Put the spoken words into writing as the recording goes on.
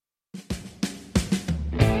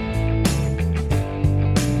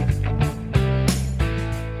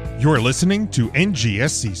You're listening to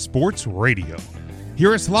NGSC Sports Radio.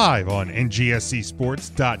 Hear us live on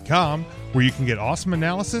ngscsports.com, where you can get awesome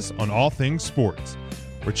analysis on all things sports.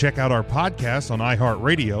 Or check out our podcasts on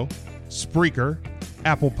iHeartRadio, Spreaker,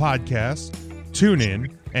 Apple Podcasts,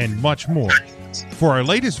 TuneIn, and much more. For our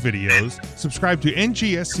latest videos, subscribe to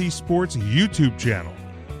NGSC Sports YouTube channel.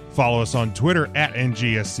 Follow us on Twitter at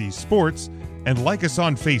NGSC Sports, and like us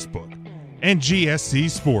on Facebook.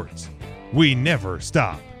 NGSC Sports. We never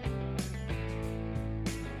stop.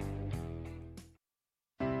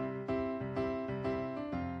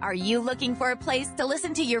 Are you looking for a place to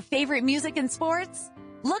listen to your favorite music and sports?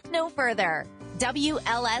 Look no further.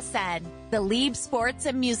 WLSN, the Lieb Sports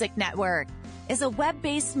and Music Network, is a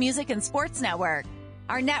web-based music and sports network.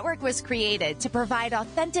 Our network was created to provide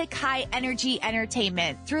authentic, high-energy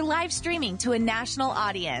entertainment through live streaming to a national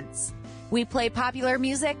audience. We play popular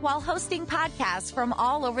music while hosting podcasts from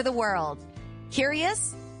all over the world.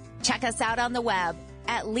 Curious? Check us out on the web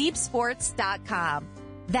at liebsports.com.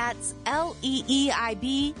 That's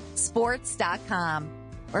LEEIB sports.com.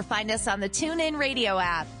 Or find us on the TuneIn Radio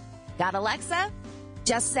app. Got Alexa?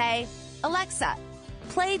 Just say, Alexa,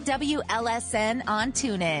 play WLSN on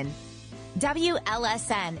TuneIn.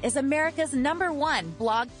 WLSN is America's #1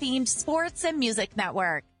 blog-themed sports and music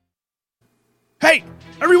network. Hey,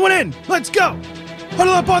 everyone in, let's go.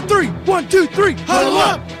 Huddle up on 3. 1, 2, 3, huddle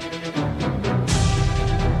up.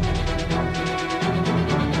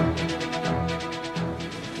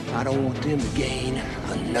 I don't want them to gain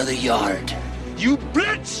another yard. You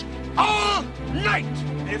blitz all night.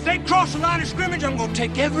 And if they cross the line of scrimmage, I'm going to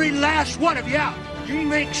take every last one of you out. You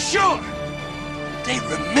make sure they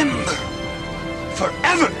remember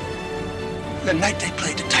forever the night they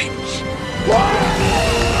played the Titans.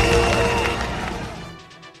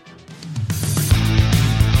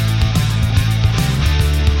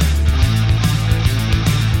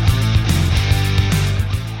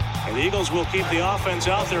 The Eagles will keep the offense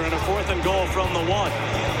out there in a 4th and goal from the 1.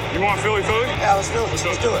 You want Philly? Yeah, let's do it.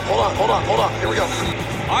 Let's do it. Hold on. Here we go.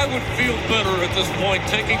 I would feel better at this point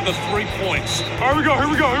taking the 3 points. Here we go.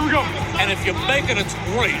 And if you make it, it's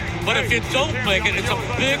great. But if you don't make it, it's a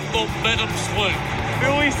big momentum swing.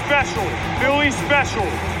 Philly special.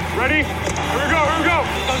 Ready? Here we go.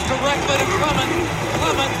 Goes directly to Clement.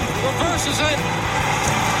 Clement reverses it.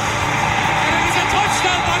 And it is a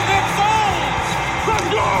touchdown by Nick Foles.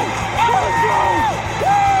 Let's go!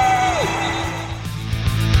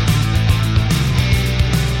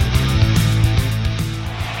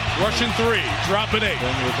 Russian 3, dropping 8.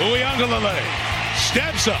 Uiagalelei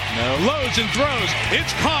steps up, loads and throws.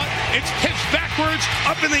 It's caught. It's pitched backwards,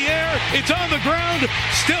 up in the air. It's on the ground,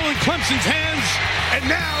 still in Clemson's hands. And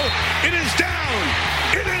now it is down.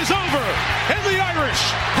 It is over. And the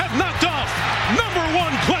Irish have knocked off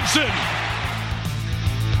 #1 Clemson.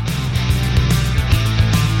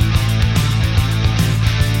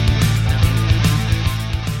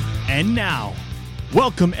 And now,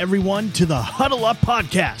 welcome everyone to the Huddle Up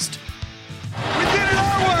Podcast. We did it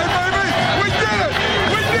our way, baby! We did it!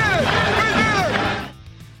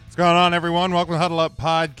 What's going on, everyone? Welcome to Huddle Up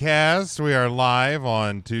Podcast. We are live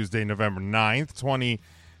on Tuesday, November 9th,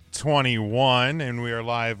 2021, and we are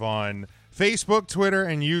live on Facebook, Twitter,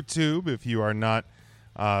 and YouTube. If you are not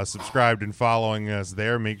subscribed and following us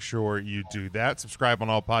there, make sure you do that. Subscribe on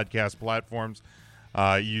all podcast platforms,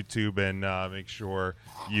 YouTube, and make sure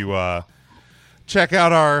you check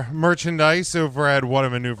out our merchandise over at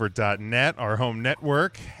whatamaneuver.net, our home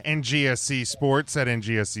network, NGSC Sports at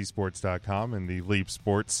ngscsports.com, and the Lieb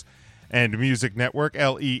Sports and Music Network,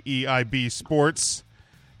 LEEIB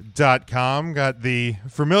Sports.com. Got the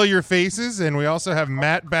familiar faces, and we also have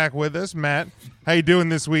Matt back with us. Matt, how you doing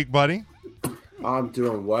this week, buddy? I'm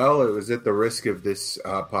doing well. It was at the risk of this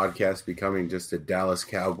podcast becoming just a Dallas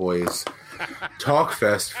Cowboys talk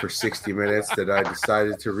fest for 60 minutes that I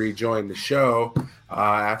decided to rejoin the show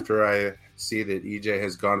after I see that EJ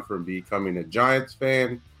has gone from becoming a Giants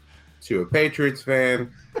fan to a Patriots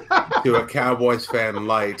fan to a Cowboys fan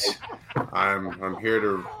light. I'm here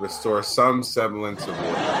to restore some semblance of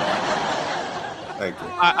order. Thank you.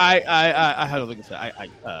 I don't think it's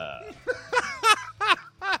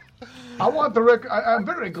I want the record. I'm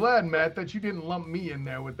very glad, Matt, that you didn't lump me in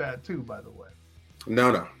there with that too. By the way,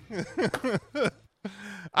 no.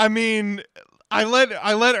 I mean, I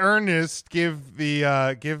let Ernest give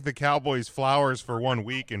the Cowboys flowers for 1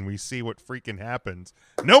 week, and we see what freaking happens.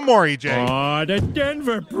 No more, EJ. Oh, the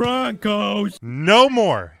Denver Broncos. No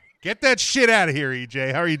more. Get that shit out of here,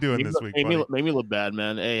 EJ. How are you doing this week, buddy? Made me look bad,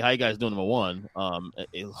 man. Hey, how you guys doing? Number one,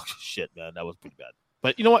 shit, man, that was pretty bad.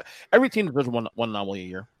 But you know what? Every team deserves one anomaly a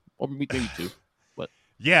year, or maybe two. But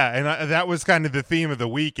Yeah, and that was kind of the theme of the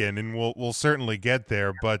weekend, and we'll certainly get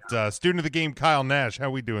there. But student of the game, Kyle Nash,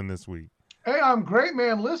 how we doing this week? Hey, I'm great,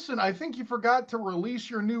 man. Listen, I think you forgot to release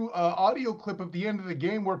your new audio clip of the end of the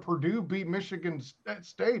game where Purdue beat Michigan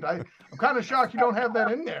State. I'm kind of shocked you don't have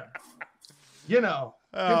that in there.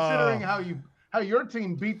 Considering how your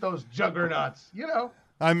team beat those juggernauts.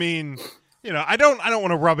 I mean, I don't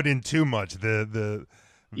want to rub it in too much. The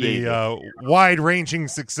wide-ranging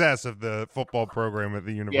success of the football program at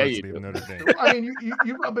the University of Notre Dame. I mean,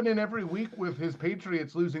 you rub it in every week with his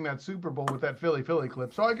Patriots losing that Super Bowl with that Philly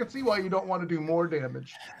clip, so I can see why you don't want to do more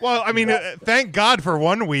damage. Well, I mean, thank God for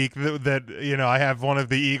 1 week that I have one of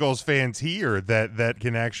the Eagles fans here that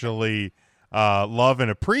can actually love and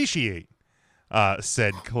appreciate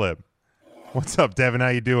said clip. What's up, Devin? How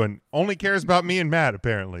you doing? Only cares about me and Matt,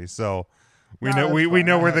 apparently, so... We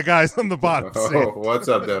know where the guys on the bottom sit. Oh, what's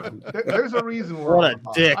up, Devin? There's a reason we're what a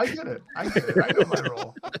dick. I get it. I know my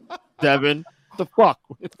role. Devin, the fuck?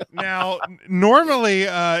 Now, normally,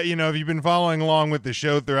 if you've been following along with the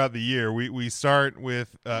show throughout the year, we start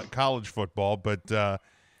with college football, but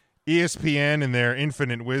ESPN in their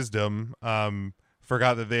infinite wisdom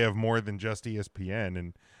forgot that they have more than just ESPN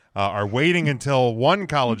and are waiting until one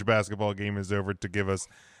college basketball game is over to give us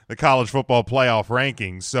the college football playoff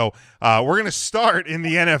rankings. So we're going to start in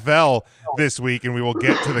the NFL this week, and we will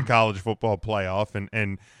get to the college football playoff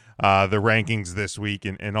and the rankings this week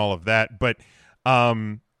and all of that. But, I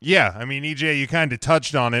mean, EJ, you kind of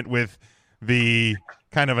touched on it with the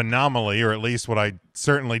kind of anomaly, or at least what I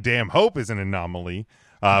certainly damn hope is an anomaly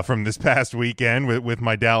from this past weekend with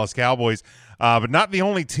my Dallas Cowboys, but not the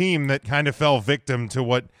only team that kind of fell victim to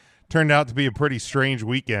what turned out to be a pretty strange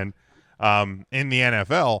weekend. In the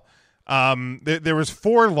NFL, there was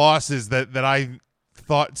 4 losses that I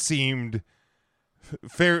thought seemed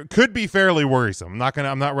could be fairly worrisome.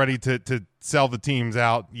 I'm not ready to sell the teams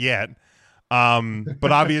out yet.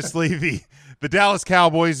 But obviously the Dallas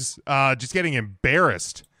Cowboys just getting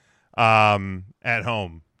embarrassed at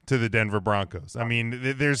home to the Denver Broncos. I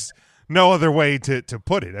mean, there's no other way to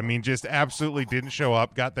put it. I mean, just absolutely didn't show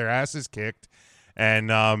up, got their asses kicked,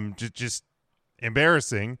 and just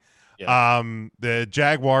embarrassing. Yeah. The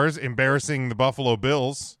Jaguars embarrassing the Buffalo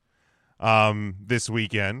Bills this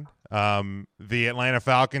weekend. The Atlanta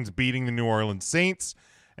Falcons beating the New Orleans Saints,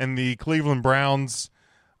 and the Cleveland Browns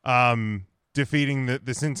defeating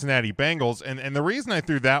the Cincinnati Bengals. And the reason I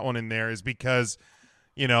threw that one in there is because,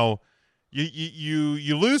 you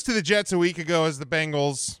lose to the Jets a week ago as the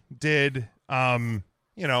Bengals did. Bad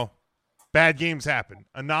games happen.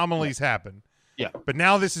 Anomalies happen. Yeah. But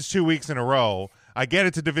now this is 2 weeks in a row. I get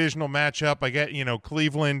it's a divisional matchup. I get,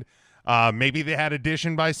 Cleveland, maybe they had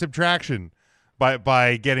addition by subtraction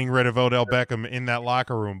by getting rid of Odell Beckham in that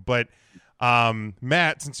locker room. But,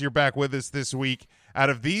 Matt, since you're back with us this week, out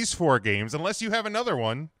of these 4 games, unless you have another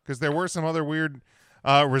one, because there were some other weird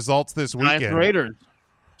results this weekend.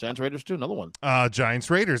 Giants Raiders too, another one. Giants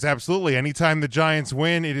Raiders, absolutely. Anytime the Giants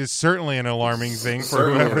win, it is certainly an alarming thing for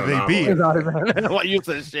whoever they beat. What you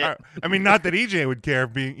said, shit. I mean, not that EJ would care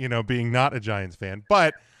being not a Giants fan,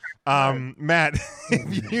 but Matt,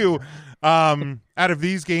 if you out of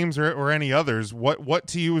these games or any others, what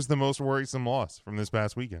to you is the most worrisome loss from this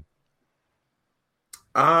past weekend?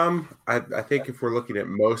 I think if we're looking at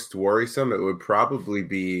most worrisome, it would probably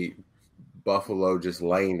be Buffalo just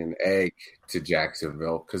laying an egg to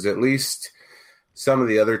Jacksonville, because at least some of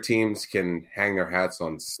the other teams can hang their hats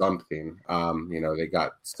on something. They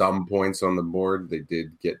got some points on the board. They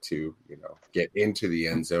did get to, get into the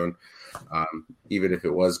end zone, even if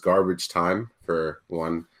it was garbage time for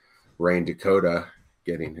one Rain Dakota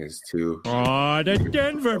getting his 2 the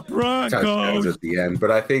Denver Broncos touchdowns at the end. But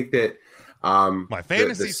I think that my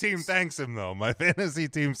fantasy team thanks him, though. My fantasy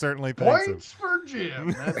team certainly thanks him. Points for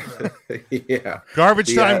Jim. That's right. Yeah.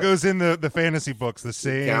 Garbage time goes in the fantasy books the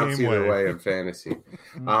same counts either way in fantasy.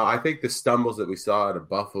 Mm-hmm. I think the stumbles that we saw out of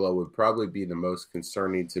Buffalo would probably be the most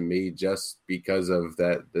concerning to me, just because of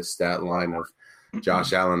the stat line of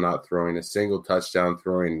Josh Allen not throwing a single touchdown,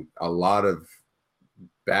 throwing a lot of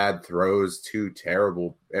bad throws, 2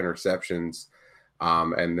 terrible interceptions.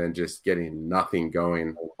 And then just getting nothing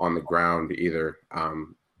going on the ground either,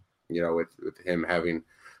 with him having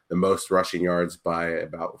the most rushing yards by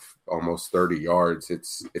about almost 30 yards.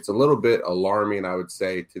 It's a little bit alarming, I would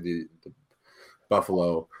say, to the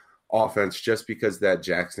Buffalo offense, just because that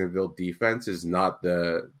Jacksonville defense is not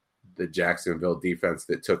the Jacksonville defense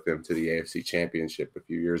that took them to the AFC Championship a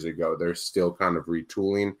few years ago. They're still kind of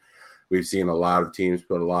retooling. We've seen a lot of teams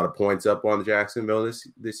put a lot of points up on Jacksonville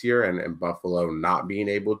this year, and Buffalo not being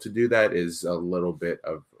able to do that is a little bit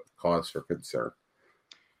of cause for concern.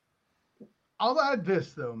 I'll add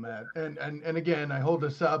this though, Matt, and again, I hold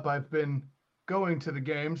this up. I've been going to the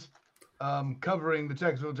games, covering the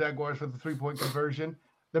Jacksonville Jaguars for the 3-point conversion.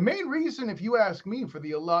 The main reason, if you ask me, for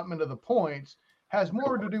the allotment of the points has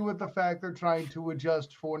more to do with the fact they're trying to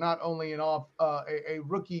adjust for not only a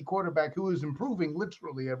rookie quarterback who is improving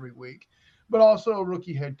literally every week, but also a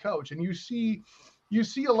rookie head coach. And you see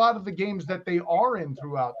a lot of the games that they are in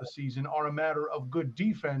throughout the season are a matter of good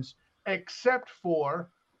defense, except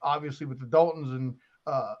for obviously with the Daltons and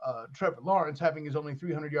Trevor Lawrence having his only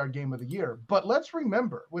 300-yard game of the year. But let's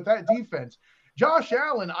remember, with that defense, Josh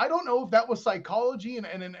Allen, I don't know if that was psychology and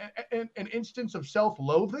an instance of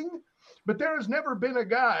self-loathing, but there has never been a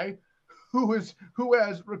guy who has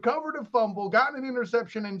recovered a fumble, gotten an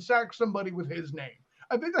interception, and sacked somebody with his name.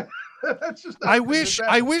 I think that's just. I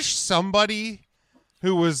wish somebody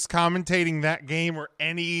who was commentating that game or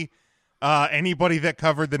anybody that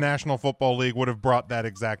covered the National Football League would have brought that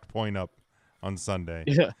exact point up on Sunday.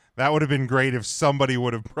 Yeah, that would have been great if somebody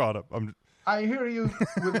would have brought up. I hear you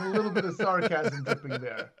with a little bit of sarcasm dipping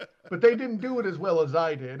there, but they didn't do it as well as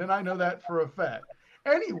I did, and I know that for a fact.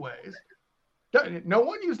 Anyways, no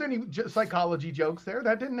one used any psychology jokes there.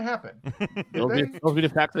 That didn't happen. Those be the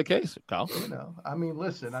fact of the case, Kyle. I mean,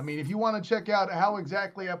 listen. I mean, if you want to check out how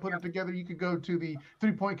exactly I put it together, you could go to the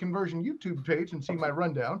 3-point conversion YouTube page and see my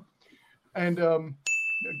rundown. And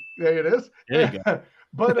there it is. There you go.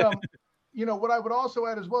 But what I would also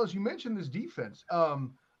add as well is you mentioned this defense.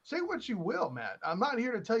 Say what you will, Matt. I'm not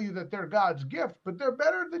here to tell you that they're God's gift, but they're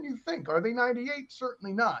better than you think. Are they 98?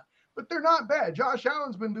 Certainly not. But they're not bad. Josh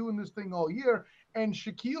Allen's been doing this thing all year, and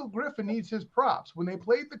Shaquille Griffin needs his props. When they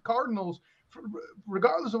played the Cardinals,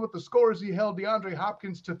 regardless of what the scores, he held DeAndre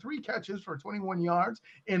Hopkins to 3 catches for 21 yards.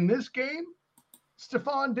 In this game,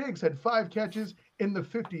 Stephon Diggs had 5 catches in the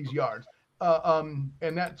 50s yards.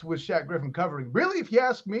 And that's with Shaq Griffin covering. Really, if you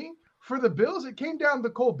ask me, for the Bills, it came down to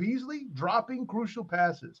Cole Beasley dropping crucial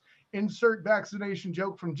passes. Insert vaccination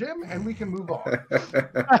joke from Jim, and we can move on.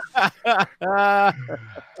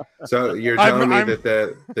 So you're telling me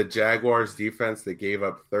that the Jaguars defense that gave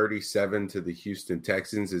up 37 to the Houston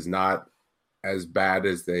Texans is not as bad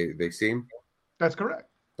as they seem? That's correct.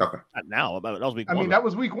 Okay. Not now, that was week 1. I mean, that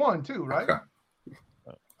was week 1 too, right? Okay.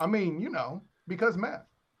 I mean, because math.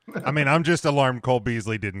 I mean, I'm just alarmed Cole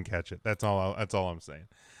Beasley didn't catch it. That's all I'm saying.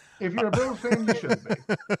 If you're a Bills fan, you should be.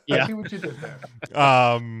 Yeah. I see what you did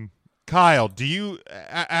there. Kyle, do you,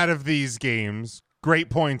 out of these games, great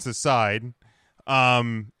points aside,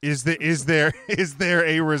 is there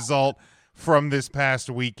a result from this past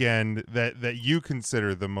weekend that you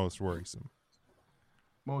consider the most worrisome?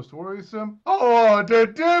 Most worrisome? Oh, the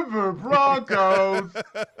Denver Broncos.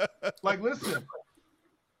 Listen,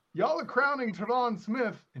 y'all are crowning Trevon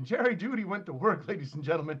Smith, and Jerry Jeudy went to work, ladies and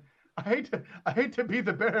gentlemen. I hate to be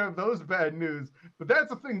the bearer of those bad news, but that's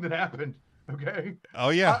the thing that happened. Okay. Oh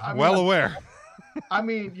yeah, aware. I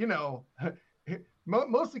mean,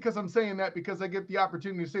 mostly because I'm saying that because I get the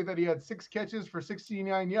opportunity to say that he had 6 catches for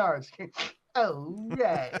 69 yards. Oh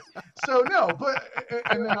yeah. So no, but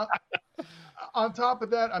and then on top of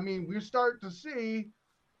that, I mean, we start to see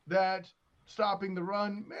that stopping the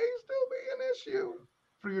run may still be an issue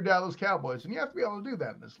for your Dallas Cowboys, and you have to be able to do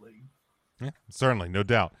that in this league. Yeah, certainly, no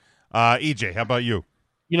doubt. EJ, how about you?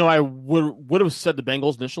 I would have said the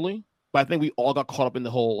Bengals initially, but I think we all got caught up in the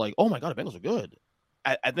whole oh my god, the Bengals are good.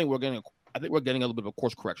 I think we're getting a little bit of a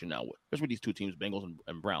course correction now, especially with these two teams, Bengals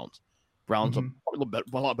and Browns. Browns are probably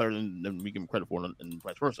a lot better than we give them credit for, and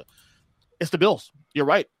vice versa. It's the Bills. You're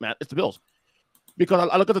right, Matt. It's the Bills because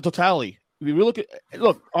I look at the totality. If we look,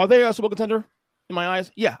 are they a Super Bowl contender in my eyes?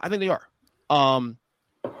 Yeah, I think they are.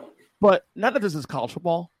 But not that this is college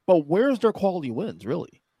football, but where's their quality wins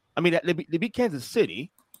really? I mean, they beat Kansas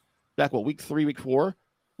City back week 3, week 4,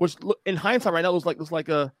 which in hindsight right now looks like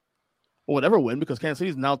a whatever win because Kansas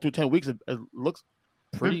City's now through 10 weeks. It looks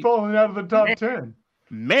pretty. They're falling out of the top 10.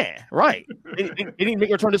 Man, right? They didn't make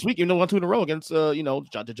a return this week, even though 1-2 in a row against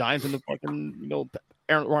the Giants and the fucking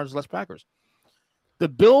Aaron Rodgers-less Packers. The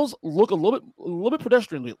Bills look a little bit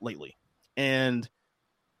pedestrian lately, and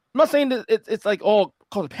I'm not saying that it's like all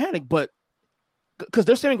cause of panic, but because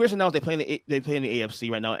they're saving grace right now, they play in the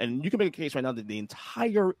AFC right now, and you can make a case right now that the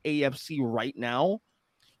entire AFC right now,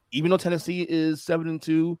 even though Tennessee is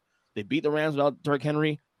 7-2, they beat the Rams without Derrick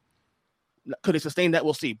Henry. Could they sustain that?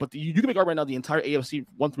 We'll see. But you can make argument right now the entire AFC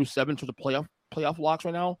 1-7 to the playoff locks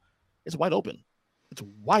right now. It's wide open. It's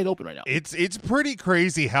wide open right now. It's pretty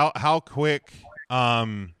crazy how quick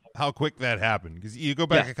that happened because you go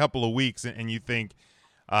back a couple of weeks and you think,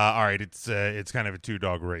 all right, it's kind of a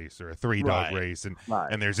 2-dog race or a 3-dog race,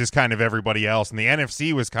 and there's just kind of everybody else, and the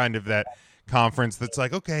NFC was kind of that conference that's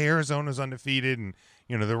like, okay, Arizona's undefeated, and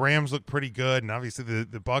the Rams look pretty good, and obviously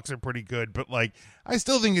the Bucs are pretty good, but like I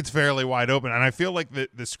still think it's fairly wide open, and I feel like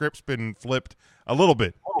the script's been flipped a little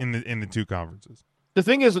bit in the two conferences. The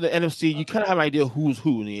thing is with the NFC, you kind of have an idea who's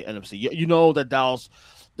who in the NFC. You know that Dallas,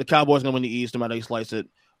 the Cowboys, are going to win the East no matter how you slice it.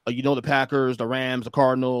 The Packers, the Rams, the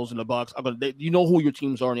Cardinals, and the Bucs are going to. You know who your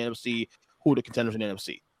teams are in the NFC, who are the contenders in the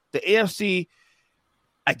NFC. The AFC,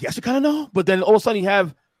 I guess you kind of know, but then all of a sudden you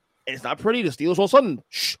have, and it's not pretty. The Steelers all of a sudden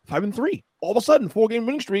 5-3. All of a sudden, 4-game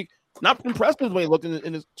winning streak. Not impressive the way it looked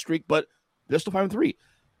in the streak, but they're still 5-3.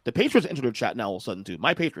 The Patriots enter the chat now all of a sudden too.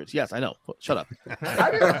 My Patriots, yes, I know. Shut up. I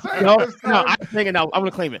didn't say no, I'm saying it now. I'm going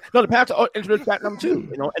to claim it. No, the Pats enter the chat number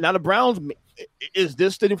 2. And now the Browns. Is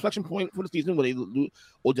this the inflection point for the season where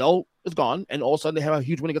Odell is gone, and all of a sudden they have a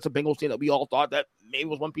huge win against the Bengals team that we all thought that maybe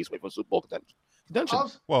was one piece away from Super Bowl contention?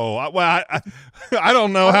 Whoa! I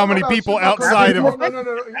don't know how many people outside of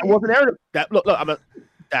that was the narrative.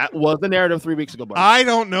 That was the narrative 3 weeks ago. Buddy. I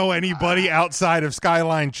don't know anybody outside of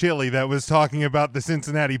Skyline Chili that was talking about the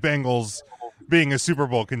Cincinnati Bengals being a Super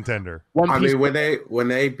Bowl contender. I mean, when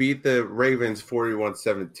they beat the Ravens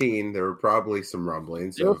 41-17, there were probably some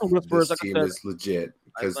rumblings of this team is legit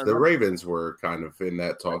because the Ravens were kind of in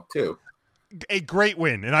that talk too. A great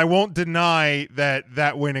win, and I won't deny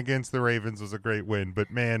that win against the Ravens was a great win.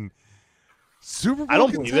 But man, Super Bowl I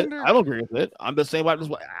don't contender? believe it. I don't agree with it. I'm just saying what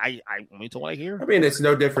I hear. I mean, it's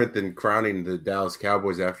no different than crowning the Dallas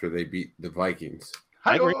Cowboys after they beat the Vikings.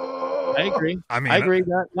 I agree. I agree with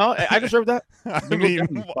that. No, I deserve that. I mean,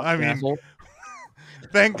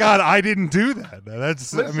 thank God I didn't do that.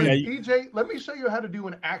 Listen, EJ, let me show you how to do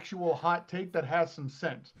an actual hot take that has some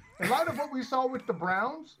sense. In light of what we saw with the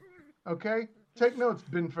Browns, okay, take notes,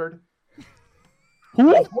 Binford.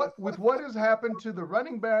 With what has happened to the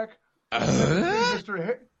running back,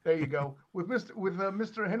 there you go. With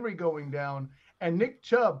Mr. Henry going down and Nick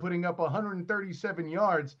Chubb putting up 137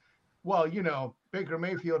 yards, well, Baker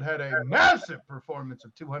Mayfield had a massive performance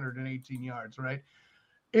of 218 yards, right?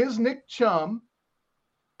 Is Nick Chubb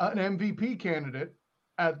an MVP candidate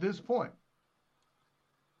at this point?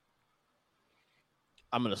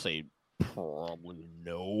 I'm going to say probably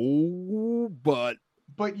no, but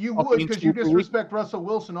you would because you disrespect Russell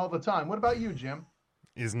Wilson all the time. What about you, Jim?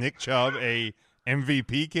 Is Nick Chubb a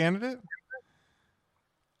MVP candidate?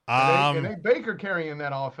 And ain't Baker carrying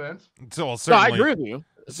that offense? So certainly, I agree with you.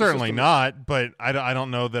 Certainly not, but I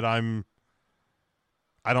don't know that I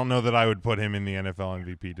would put him in the NFL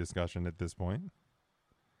MVP discussion at this point.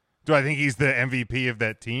 Do I think he's the MVP of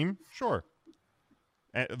that team? Sure.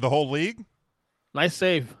 The whole league? Nice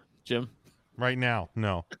save, Jim. Right now,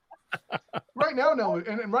 no. Right now, no.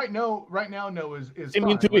 And right now, no is See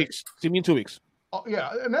me in 2 weeks. See me in 2 weeks. Oh,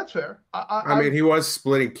 yeah, and that's fair. I mean, he was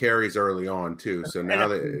splitting carries early on too, so now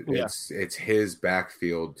that it's his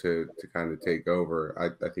backfield to kind of take over, I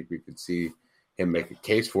think we could see him make a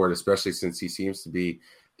case for it, especially since he seems to be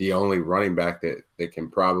the only running back that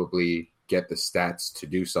can probably get the stats to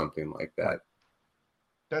do something like that.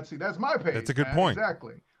 That's my page. That's a good point.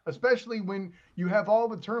 Exactly. Especially when you have all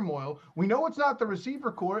the turmoil. We know it's not the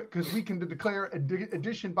receiver core because we can declare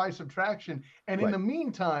addition by subtraction. And in the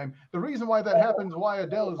meantime, the reason why that happens, why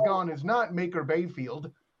Adele is gone, is not Baker Mayfield.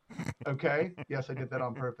 Okay? Yes, I did that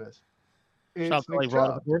on purpose. It's Nick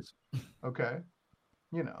Chubb. Okay.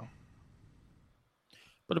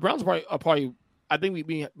 But the Browns are probably I think we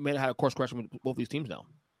may have had a course correction with both these teams now.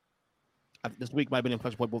 This week might have been an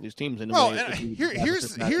inflection point both these teams.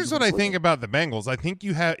 Here's what I think about the Bengals. I think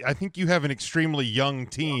you have an extremely young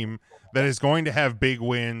team that is going to have big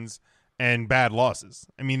wins and bad losses.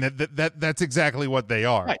 I mean that's exactly what they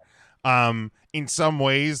are. Right. In some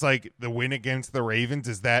ways, like the win against the Ravens,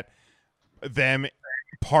 is that them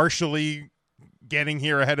partially getting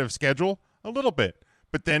here ahead of schedule a little bit,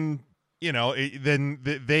 but then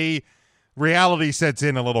reality sets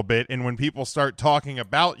in a little bit, and when people start talking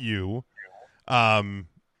about you.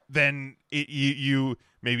 Then you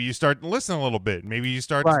maybe you start to listen a little bit. Maybe you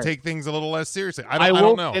start to take things a little less seriously. I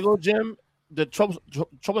don't know. Hey, little Jim, the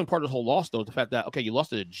troubling part of this whole loss, though, is the fact that, okay, you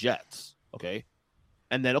lost to the Jets, okay?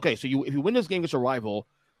 And then, okay, so if you win this game against your rival,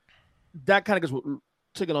 that kind of gets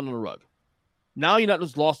taken under the rug. Now you're not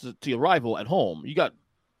just lost to your rival at home. You got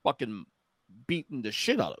fucking beaten the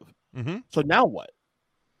shit out of. Mm-hmm. So now what?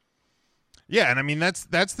 Yeah, and I mean, that's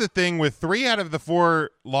the thing with 3 out of the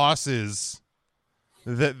 4 losses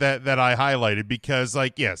that I highlighted, because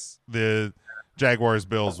yes, the Jaguars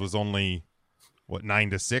Bills was only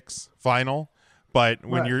 9-6 final, but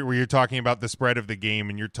when you're talking about the spread of the game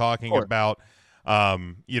and you're talking about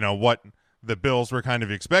what the Bills were kind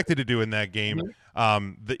of expected to do in that game.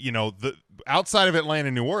 The outside of Atlanta,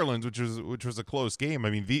 New Orleans, which was a close game. I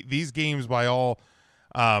mean, these games by all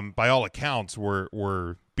accounts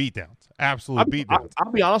were beatdowns, absolute beatdowns.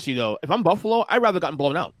 I'll be honest with you though, if I'm Buffalo, I'd rather gotten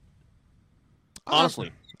blown out.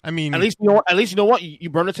 Honestly, I mean, at least you know what, you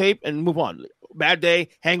burn the tape and move on. Bad day,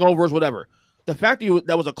 hangovers, whatever. The fact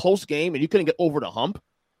that was a close game and you couldn't get over the hump,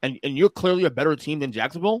 and you're clearly a better team than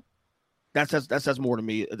Jacksonville. That says more to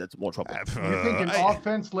me. That's more trouble. You think an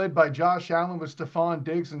offense led by Josh Allen with Stephon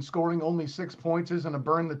Diggs and scoring only 6 points isn't a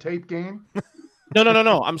burn the tape game?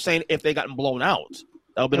 No. I'm saying if they gotten blown out,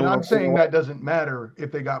 that would be. I'm saying that doesn't matter if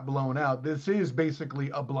they got blown out. This is basically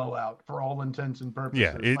a blowout for all intents and purposes.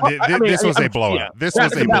 Yeah, this was a blowout. Yeah. This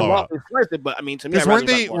was a blowout. But I mean, to me,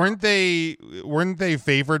 weren't they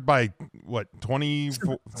favored by what 14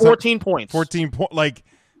 points? 14 points. Like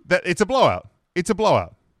that. It's a blowout. It's a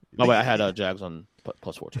blowout. No, wait, I had Jags on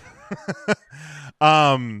plus 14.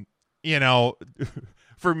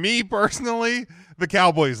 For me personally, the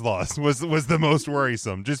Cowboys loss was the most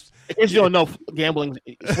worrisome. Just because gambling,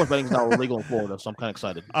 sports betting is now illegal in Florida, so I'm kind of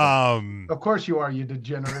excited. Of course you are, you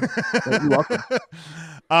degenerate.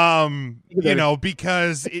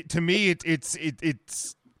 Because to me,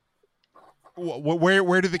 it's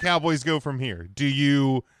where do the Cowboys go from here? Do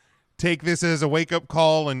you take this as a wake up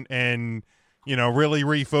call and really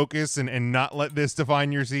refocus and not let this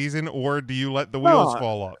define your season, or do you let the wheels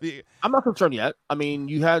fall off? I'm not concerned yet. I mean,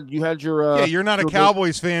 you had your you're not a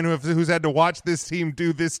Cowboys fan who's had to watch this team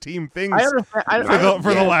do this team things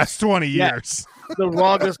for the last 20 years. The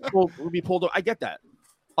rug will be pulled up. I get that.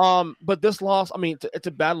 But this loss, I mean, it's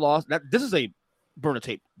a bad loss. This is a burn the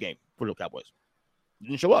tape game for the Cowboys. You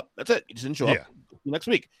didn't show up. That's it. You just didn't show up next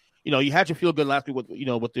week. You had to feel good last week with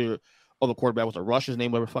the other quarterback was a Rush, his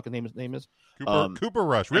name, whatever fucking name his name is. Cooper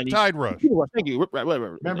Rush, Riptide Rush. Cooper Rush, thank you. Right.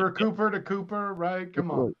 Remember Cooper to Cooper, right?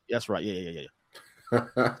 Come on. That's right. Yeah.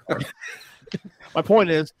 My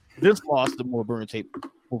point is, this loss, the more burn tape,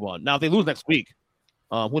 move on. Now, if they lose next week,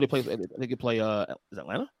 who they play? They could play. Is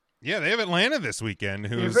Atlanta? Yeah, they have Atlanta this weekend.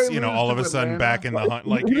 Who's all of a sudden back in the hunt?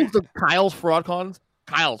 Like Kyle's fraud cons.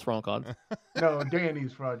 No,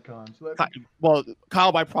 Danny's fraud cons. Well,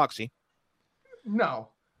 Kyle by proxy. No.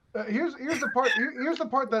 Here's the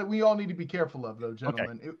part that we all need to be careful of, though,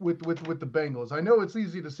 gentlemen. Okay. With the Bengals, I know it's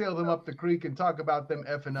easy to sail them up the creek and talk about them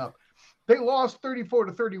effing up. They lost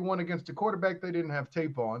 34-31 against a quarterback they didn't have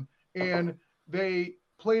tape on, and they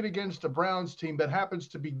played against a Browns team that happens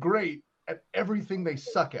to be great at everything they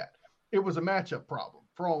suck at. It was a matchup problem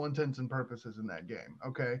for all intents and purposes in that game.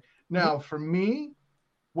 Okay, now for me,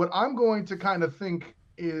 what I'm going to kind of think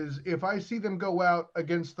is if I see them go out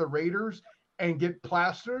against the Raiders and get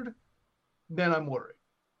plastered, then I'm worried.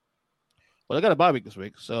 Well, they got a bye week this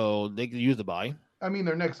week, so they can use the bye. I mean,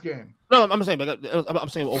 their next game. No, I'm saying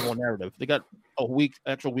overall narrative. They got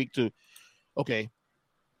extra week to, figure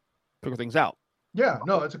things out. Yeah,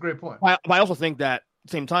 no, that's a great point. But I also think that at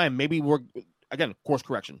the same time, maybe we're again course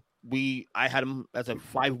correction. I had them as a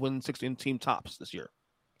 5-win, 16-team tops this year,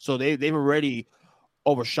 so they've already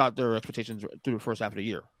overshot their expectations through the first half of the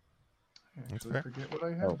year. I actually forget what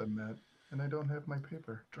I have them at. And I don't have my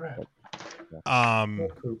paper. Dread.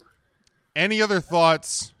 Any other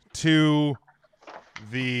thoughts to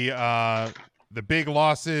the big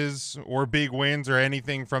losses or big wins or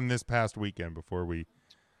anything from this past weekend before we?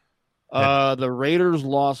 The Raiders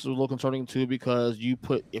loss is a little concerning too because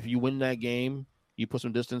if you win that game, you put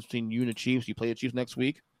some distance between you and the Chiefs. You play the Chiefs next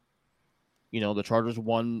week. The Chargers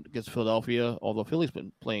won against Philadelphia, although Philly's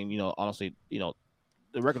been playing. Honestly,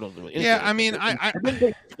 the record doesn't really. Yeah, I mean,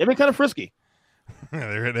 they've been kind of frisky.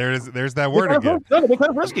 There's that word again. They're kind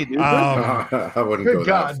of frisky, dude. I wouldn't go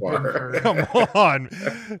that far. Come on,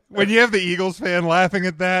 when you have the Eagles fan laughing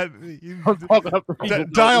at that,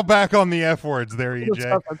 dial back on the F words there,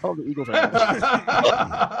 EJ.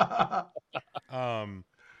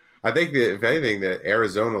 I think that if anything, that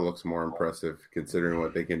Arizona looks more impressive considering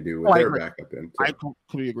what they can do with their backup in. I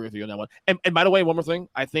completely agree with you on that one. And by the way, one more thing,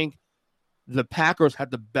 I think the Packers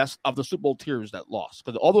had the best of the Super Bowl tiers that lost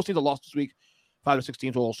because all those teams that lost this week, 5 to 6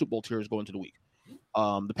 teams, were all Super Bowl tiers going into the week.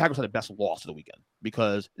 The Packers had the best loss of the weekend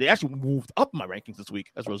because they actually moved up my rankings this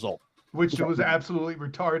week as a result. Which was absolutely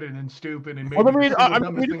retarded and stupid and maybe what we do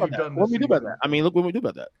about that? I mean, look what we do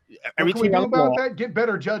about that. What can we do about that? Get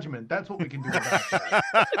better judgment. That's what we can do about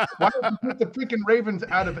that. Why don't we put the freaking Ravens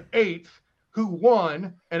out of 8th, who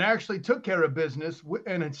won and actually took care of business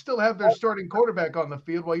and still have their starting quarterback on the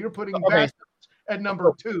field while you're putting bastards at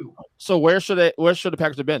number 2? So where should the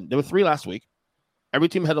Packers have been? There were 3 last week. Every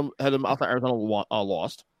team had them outside Arizona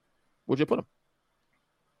lost. Where'd you put them?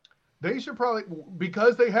 They should probably,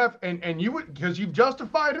 because they have, and you would, because you've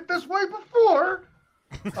justified it this way before.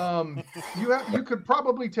 You could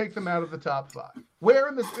probably take them out of the top 5. Where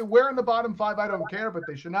in the bottom 5, I don't care, but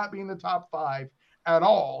they should not be in the top 5 at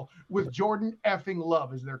all with Jordan effing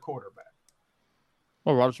Love as their quarterback.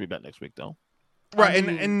 Well, Rodgers will be back next week, though. Right,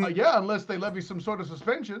 yeah, unless they levy some sort of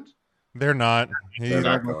suspensions. They're not. The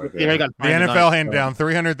NFL handed down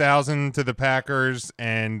 $300,000 to the Packers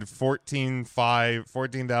and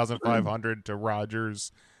 $14,500 to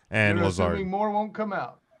Rodgers and You're Lazard. assuming more won't come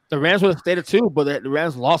out. The Rams would have stayed at 2, but the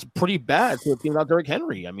Rams lost pretty bad to a team without Derrick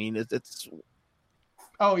Henry. I mean, it's.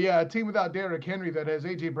 Oh yeah, a team without Derrick Henry that has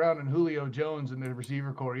AJ Brown and Julio Jones in the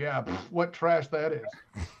receiver core. Yeah, what trash that is.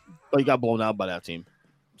 But you got blown out by that team,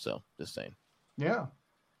 so just saying. Yeah.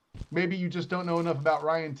 Maybe you just don't know enough about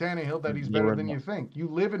Ryan Tannehill that he's better than you think. You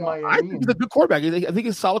live in Miami. I think he's a good quarterback. I think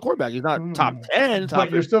he's a solid quarterback. He's not top 10.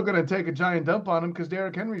 But you're still going to take a giant dump on him because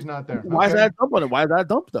Derrick Henry's not there. Why is that a dump on him? Why is that a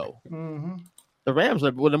dump, though? Mm-hmm. The Rams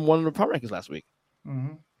were number 1 in the power rankings last week.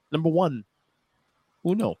 Mm-hmm. Number 1.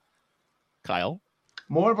 Who knows? Kyle?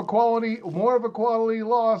 More of a quality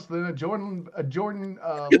loss than a Jordan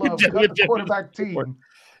Love quarterback team.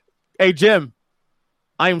 Hey, Jim,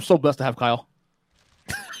 I am so blessed to have Kyle.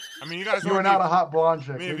 I mean, you guys are not a hot blonde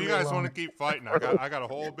chick. I mean, if you guys want to keep fighting, I got a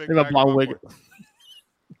whole big bag of popcorn.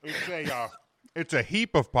 It's a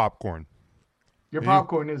heap of popcorn. Your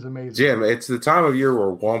popcorn is amazing. Jim, it's the time of year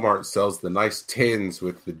where Walmart sells the nice tins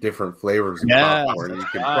with the different flavors of popcorn. You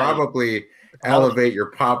can probably elevate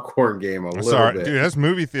your popcorn game a little bit. Dude, that's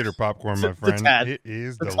movie theater popcorn, my friend. It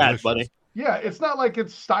is delicious. Buddy. Yeah, it's not like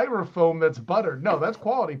it's styrofoam that's buttered. No, that's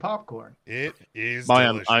quality popcorn. It is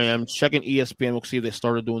delicious. I am checking ESPN. We'll see if they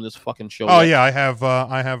started doing this fucking show. Oh, yeah, I have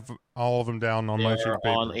all of them down on my sheet of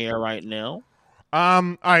paper. On air right now.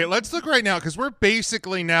 All right, let's look right now because we're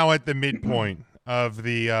basically now at the midpoint of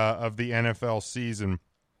the NFL season.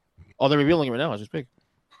 Oh, they're revealing it right now as we speak.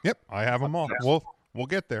 Yep, I have them all. We'll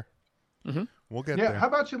get there. Mm-hmm. We'll get there. How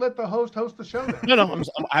about you let the host the show then? No,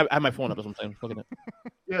 I have my phone up. That's what I'm saying. Look at it.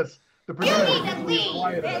 Yes. The producer.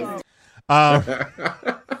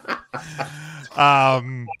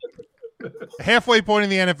 Halfway point in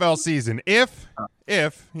the NFL season. If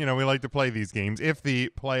we like to play these games, if the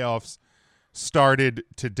playoffs started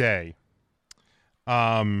today,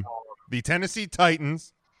 the Tennessee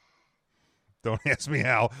Titans, don't ask me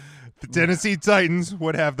how, the Tennessee Titans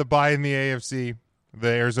would have the bye in the AFC. The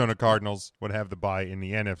Arizona Cardinals would have the bye in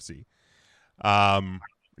the NFC.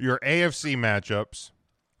 Your AFC matchups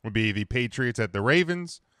would be the Patriots at the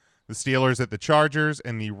Ravens, the Steelers at the Chargers,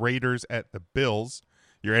 and the Raiders at the Bills.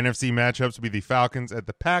 Your NFC matchups would be the Falcons at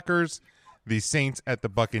the Packers, the Saints at the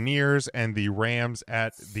Buccaneers, and the Rams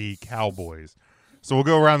at the Cowboys. So we'll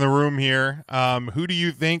go around the room here. Who do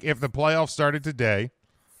you think, if the playoffs started today,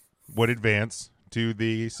 would advance to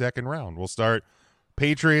the second round? We'll start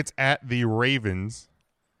Patriots at the Ravens.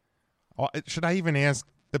 Should I even ask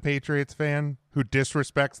the Patriots fan who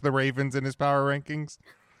disrespects the Ravens in his power rankings?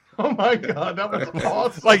 Oh my God, that was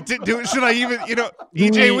awesome! Like, should I even?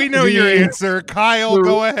 EJ, we know your answer. Kyle,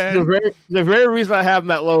 go ahead. The very reason I have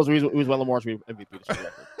him at low is when Lamar's MVP.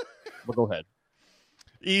 But go ahead,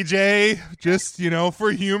 EJ. Just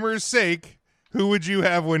for humor's sake, who would you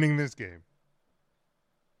have winning this game?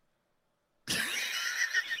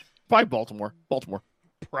 Probably Baltimore.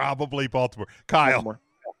 Probably Baltimore. Kyle. Baltimore.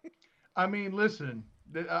 I mean, listen.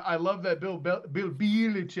 I love that Bill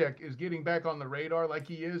Belichick is getting back on the radar like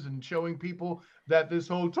he is and showing people that this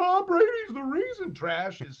whole Tom Brady's the reason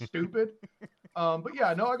trash is stupid. But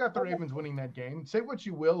yeah, no, I got the Ravens winning that game. Say what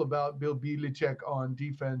you will about Bill Belichick on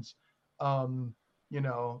defense. Patrick.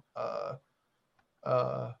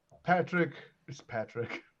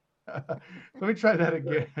 Let me try that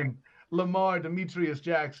again. Lamar Demetrius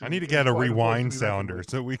Jackson. I need to get a rewind sounder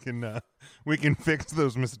so we can fix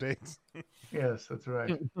those mistakes. Yes, that's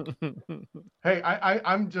right. Hey,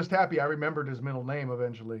 I'm just happy I remembered his middle name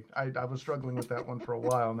eventually. I was struggling with that one for a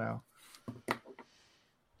while now.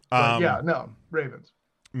 Ravens.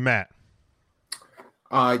 Matt.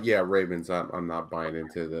 Ravens. I'm not buying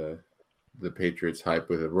into the Patriots hype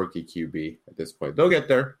with a rookie QB at this point. They'll get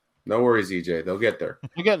there. No worries, EJ. They'll get there.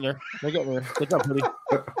 They're getting there. Good job, buddy.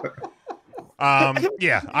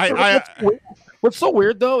 What's so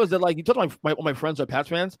weird though is that like you talk to my friends who are Pats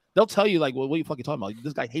fans, they'll tell you like, well, what are you fucking talking about?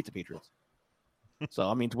 This guy hates the Patriots. So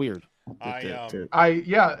I mean, it's weird.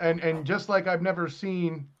 And just like I've never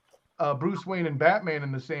seen Bruce Wayne and Batman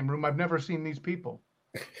in the same room, I've never seen these people.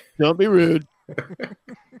 Don't be rude.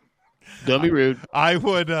 Don't be rude. I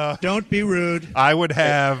would. Don't be rude. I would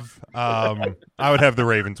have. I would have the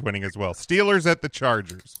Ravens winning as well. Steelers at the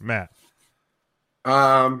Chargers. Matt.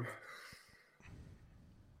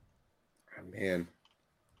 Man,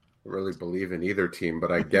 I don't really believe in either team,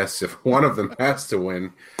 but I guess if one of them has to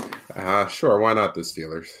win, sure, why not the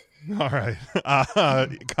Steelers? All right.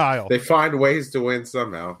 Kyle. They find ways to win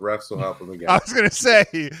somehow. Refs will help them again. I was going to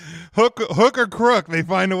say, hook or crook, they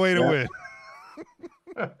find a way to win.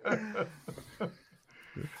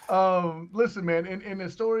 Listen, man, in a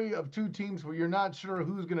story of two teams where you're not sure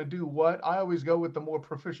who's going to do what, I always go with the more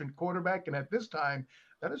proficient quarterback. And at this time,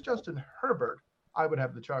 that is Justin Herbert. I would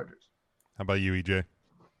have the Chargers. How about you, EJ?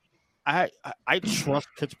 I trust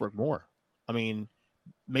Pittsburgh more. I mean,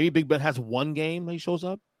 maybe Big Ben has one game that he shows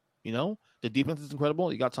up. You know, the defense is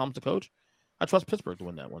incredible. You got Thomas the coach. I trust Pittsburgh to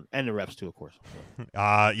win that one, and the refs too, of course.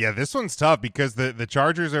 Yeah, this one's tough because the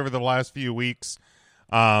Chargers over the last few weeks,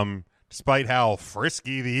 despite how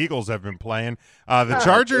frisky the Eagles have been playing, the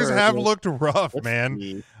Chargers have looked rough,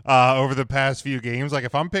 man, over the past few games. Like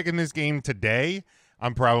if I'm picking this game today,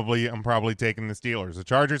 I'm probably taking the Steelers. The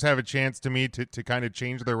Chargers have a chance to me to kind of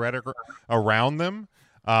change their rhetoric around them,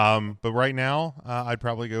 but right now I'd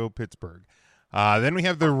probably go Pittsburgh. Then we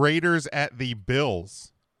have the Raiders at the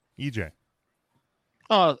Bills. EJ.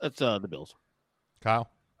 It's the Bills. Kyle.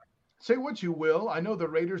 Say what you will. I know the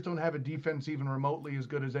Raiders don't have a defense even remotely as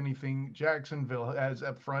good as anything Jacksonville has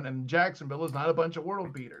up front, and Jacksonville is not a bunch of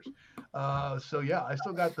world beaters. So, yeah, I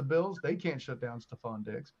still got the Bills. They can't shut down Stephon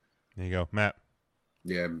Diggs. There you go. Matt.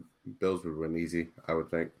 Yeah, Bills would win easy, I would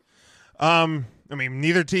think. I mean,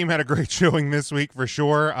 neither team had a great showing this week for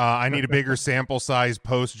sure. I need a bigger sample size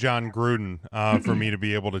post John Gruden for me to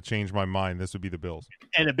be able to change my mind. This would be the Bills.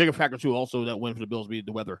 And a bigger factor too, also that win for the Bills would be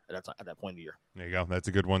the weather at that point of the year. There you go. That's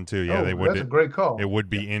a good one too. Yeah, they would. That's a great call. It would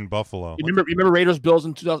be in Buffalo. You remember Raiders Bills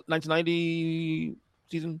in 1990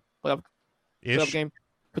 season playoff game,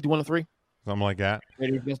 51-3, something like that.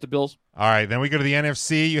 Raiders against the Bills. All right, then we go to the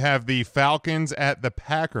NFC. You have the Falcons at the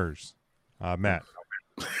Packers. Matt.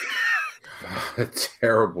 A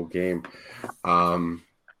terrible game. I'd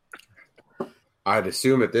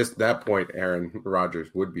assume at that point Aaron Rodgers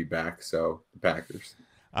would be back, so the Packers.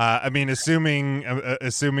 I mean, assuming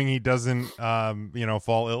he doesn't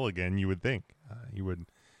fall ill again, you would think he would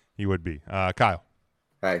be. Kyle.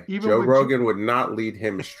 Hey, Joe Rogan would not lead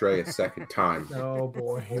him astray a second time. Oh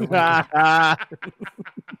boy.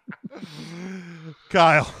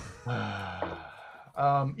 Kyle.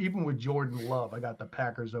 Even with Jordan Love, I got the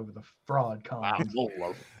Packers over the fraud comp.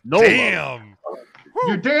 Wow, no damn. Love.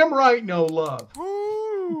 You're damn right, no love.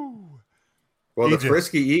 Well, the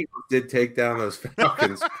frisky Eagles did take down those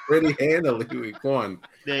Falcons pretty handily week one.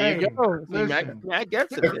 There you go. Matt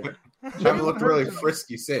gets it. Haven't looked really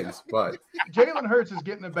frisky since, but Jalen Hurts is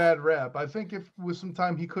getting a bad rep. I think if with some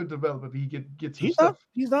time he could develop if he gets some stuff.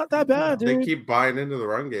 He's not that bad, dude. They keep buying into the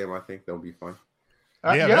run game. I think they'll be fine.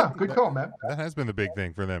 Good call, man. That has been the big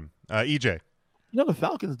thing for them. EJ. The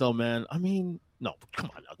Falcons, though, man. I mean, no, come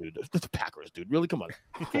on now, dude. It's the Packers, dude. Really, come on.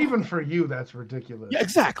 Even for you, that's ridiculous. Yeah,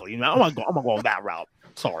 exactly. I'm gonna go that route.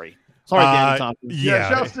 Sorry, Danny Thompson. Yeah,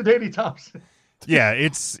 shouts to Danny Thompson. Yeah,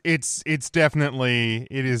 it is definitely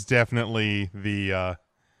the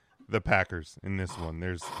Packers in this one.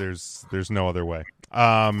 There's no other way.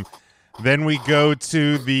 Then we go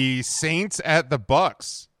to the Saints at the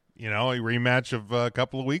Bucks. A rematch of a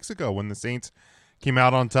couple of weeks ago when the Saints came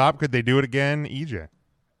out on top. Could they do it again, EJ?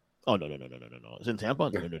 Oh, no. It's in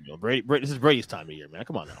Tampa? No. Brady, this is Brady's time of year, man.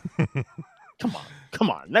 Come on now.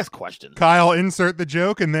 Come on. Next question. Kyle, insert the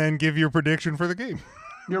joke and then give your prediction for the game.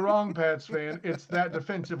 You're wrong, Pats fan. It's that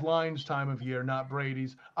defensive line's time of year, not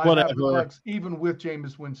Brady's. I Whatever. have the Bucks even with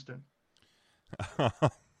Jameis Winston. See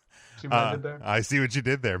what I did there? I see what you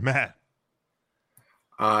did there, Matt.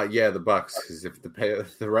 Yeah, the Bucks. Because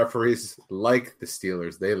if the referees like the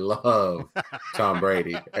Steelers, they love Tom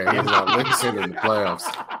Brady, and he's not losing in the playoffs.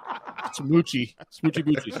 Smoochie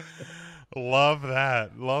boochies. Love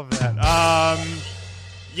that.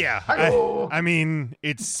 Yeah. I mean,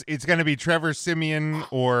 it's going to be Trevor Siemian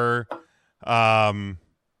or the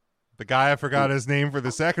guy I forgot his name for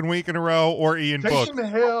the second week in a row, or Ian Book.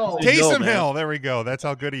 Taysom Hill. There we go. That's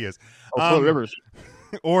how good he is. Rivers.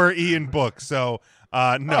 Or Ian Book. So.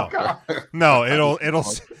 No, it'll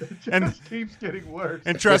just keeps getting worse.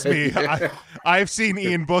 And trust me, I've seen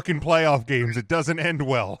Ian Book in playoff games. It doesn't end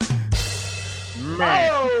well.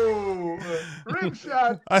 Oh, rim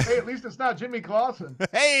shot. Hey, at least it's not Jimmy Clausen.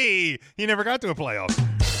 Hey, he never got to a playoff.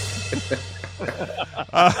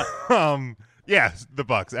 Yeah, the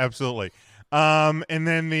Bucks, absolutely. And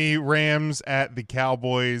then the Rams at the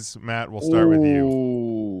Cowboys. Matt, we'll start with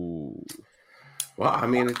you. Well, I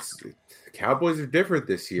mean, Cowboys are different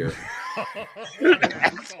this year.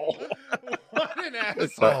 What an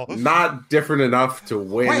asshole. But not different enough to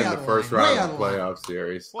win in the first round of the playoff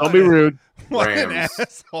series. Don't be rude. What an Rams.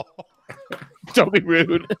 asshole. Don't be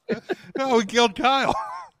rude. No, we killed Kyle.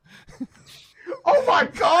 Oh my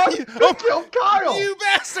God! You killed Kyle. You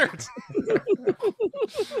bastard.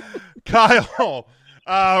 Kyle,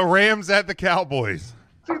 Rams at the Cowboys.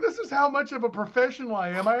 See, this is how much of a professional I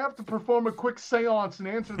am. I have to perform a quick seance and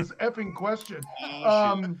answer this effing question.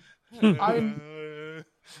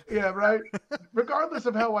 Yeah, right. Regardless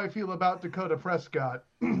of how I feel about Dakota Prescott,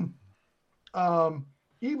 even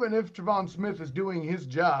if Javon Smith is doing his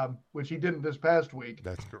job, which he didn't this past week,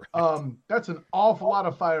 that's correct. That's an awful lot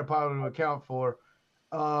of firepower to account for.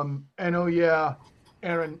 And oh yeah,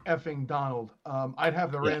 Aaron effing Donald. I'd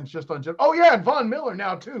have the Rams just on. Oh yeah, and Von Miller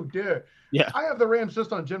now too. Dear. Yeah, I have the Rams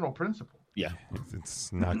just on general principle. Yeah,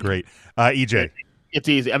 it's not great. EJ. It's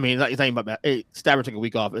easy. I mean, it's not even about hey, Stafford took a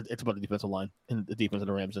week off. It's about the defensive line and the defense of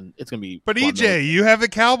the Rams, and it's gonna be. But EJ, you have the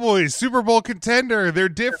Cowboys, Super Bowl contender. They're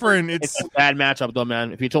different. It's a bad matchup, though,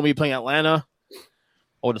 man. If you told me you're playing Atlanta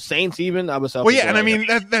or the Saints, even I was. Well, yeah, and I mean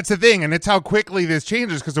that's the thing, and it's how quickly this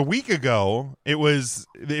changes. Because a week ago, it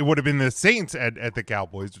would have been the Saints at the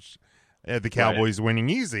Cowboys, which, the Cowboys winning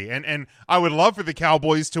easy, and I would love for the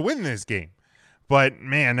Cowboys to win this game. But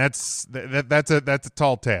man, that's a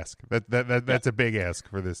tall task. That's a big ask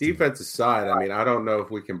for this defense aside. I mean, I don't know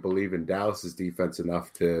if we can believe in Dallas's defense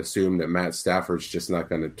enough to assume that Matt Stafford's just not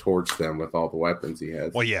going to torch them with all the weapons he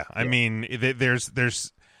has. Well, yeah. I mean,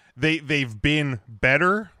 they've been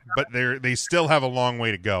better, but they still have a long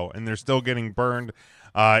way to go, and they're still getting burned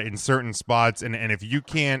in certain spots. And if you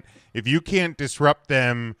can't disrupt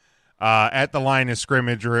them at the line of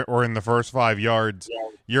scrimmage or in the first 5 yards,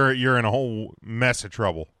 you're in a whole mess of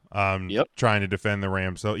trouble. Trying to defend the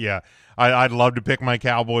Rams. So yeah, I'd love to pick my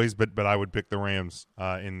Cowboys, but I would pick the Rams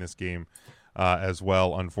in this game as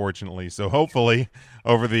well, unfortunately. So hopefully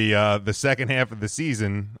over the second half of the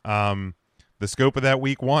season, the scope of that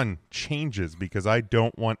week 1 changes, because I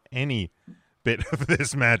don't want any bit of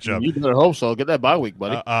this matchup. You better hope so. Get that bye week,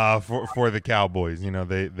 buddy. For the Cowboys, you know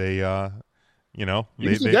they you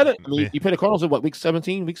get it. I mean, you play the Cardinals in what, week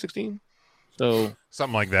 17, week 16? So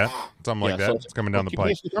something like that. So it's coming down the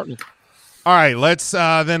pipe. All right, let's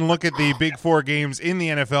then look at the big 4 games in the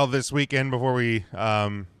NFL this weekend before we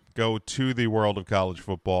go to the world of college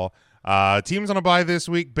football. Teams on a bye this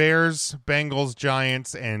week: Bears, Bengals,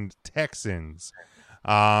 Giants, and Texans.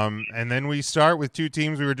 And then we start with 2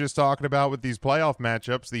 teams we were just talking about with these playoff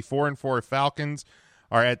matchups. The 4-4 Falcons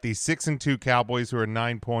are at the 6-2 Cowboys, who are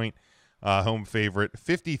 9-point home favorite.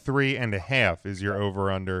 53.5 is your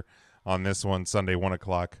over/under on this one, Sunday,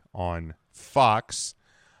 1:00 on Fox.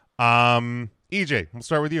 EJ, we'll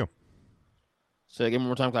start with you. Say again one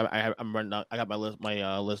more time. I'm running out. I got my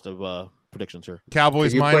list of predictions here.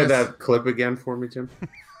 Cowboys. Can you play that clip again for me, Tim?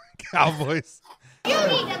 Cowboys. You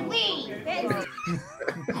need to leave.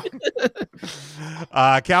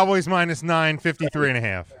 Cowboys -9,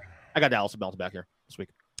 53.5. I got Dallas to bounce back here this week.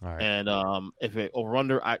 All right. And if it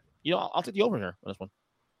over/under, I'll take the over here on this one.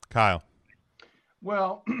 Kyle.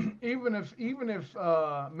 Well, even if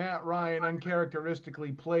Matt Ryan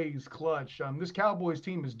uncharacteristically plays clutch, this Cowboys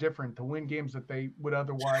team is different to win games that they would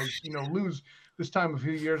otherwise, lose this time a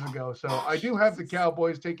few years ago. So I do have the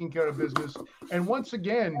Cowboys taking care of business, and once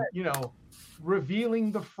again,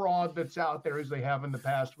 revealing the fraud that's out there as they have in the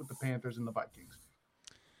past with the Panthers and the Vikings.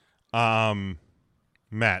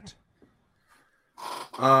 Matt.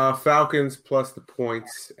 Falcons plus the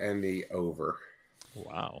points and the over.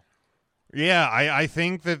 Wow. Yeah, I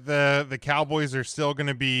think that the Cowboys are still going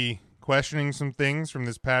to be questioning some things from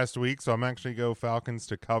this past week, so I'm actually go Falcons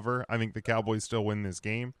to cover. I think the Cowboys still win this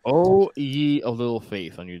game. Oh, ye of little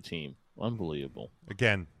faith on your team. Unbelievable.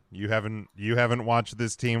 Again, you haven't watched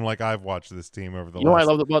this team like I've watched this team over the last. You know what I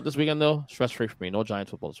loved about this weekend, though? Stress-free for me. No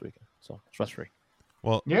Giants football this weekend, so stress-free.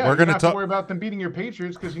 Well, yeah, we're going to worry about them beating your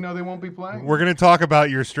Patriots because they won't be playing. We're going to talk about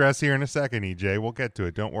your stress here in a second, EJ. We'll get to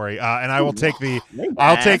it. Don't worry. And I will take the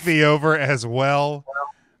over as well,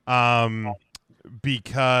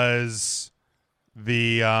 because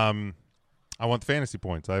I want the fantasy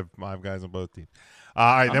points. I have guys on both teams.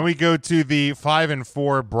 All right, then we go to the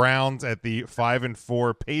 5-4 Browns at the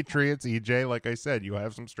 5-4 Patriots. EJ, like I said, you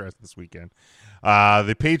have some stress this weekend.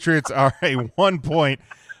 The Patriots are a 1-point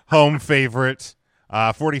home favorite.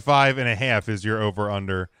 45.5 is your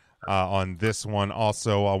over/under on this one.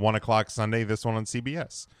 Also, 1:00 Sunday. This one on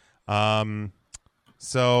CBS.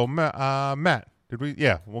 So Matt, did we?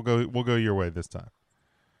 Yeah, we'll go your way this time.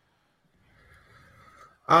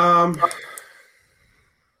 Man,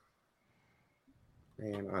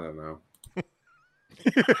 I don't know.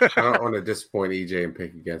 I don't want to disappoint EJ and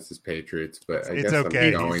pick against his Patriots, but I guess okay.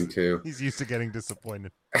 I'm going to. He's used to getting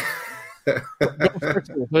disappointed. There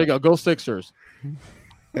you go. Go Sixers.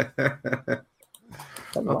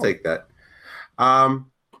 I'll take that.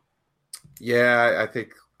 Yeah, I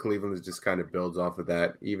think Cleveland just kind of builds off of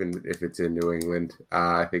that, even if it's in New England.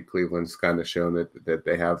 I think Cleveland's kind of shown that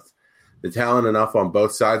they have the talent enough on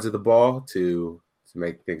both sides of the ball to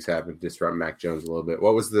make things happen, disrupt Mac Jones a little bit.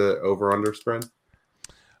 What was the over-under spread?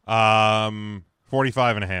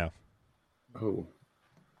 45.5. Oh,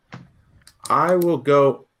 I will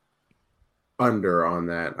go under on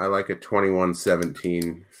that. I like a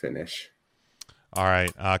 21-17 finish. All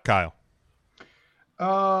right, Kyle.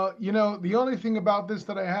 The only thing about this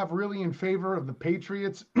that I have really in favor of the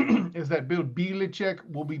Patriots is that Bill Belichick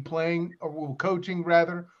will be coaching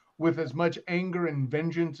with as much anger and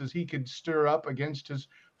vengeance as he could stir up against his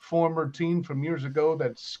former team from years ago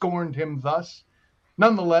that scorned him thus.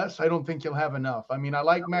 Nonetheless, I don't think he'll have enough. I mean, I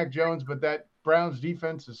like Mac Jones, but that Browns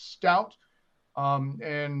defense is stout,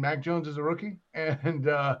 and Mac Jones is a rookie. And,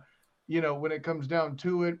 when it comes down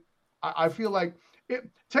to it, I feel like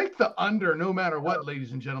take the under no matter what,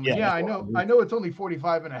 ladies and gentlemen. Yeah, I know it's only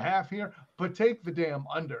 45.5 here, but take the damn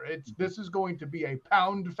under. This is going to be a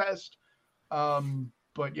pound fest.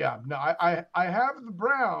 But yeah, no, I have the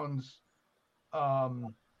Browns,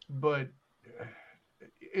 but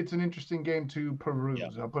it's an interesting game to peruse. Yeah.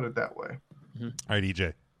 I'll put it that way. Mm-hmm. All right,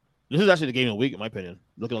 EJ. This is actually the game of the week, in my opinion.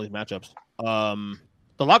 Looking at all these matchups,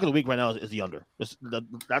 the lock of the week right now is the under. That's I'm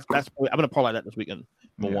going to parlay that this weekend.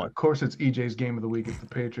 One. Of course, it's EJ's game of the week. It's the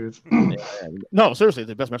Patriots. No, seriously,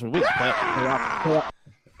 the best match of the week.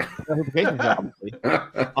 Obviously.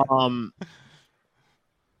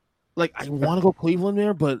 Like I want to go Cleveland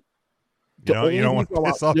there, but you don't want to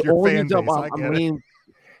piss off your fan base.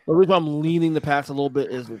 The reason I'm leaning the Pats a little bit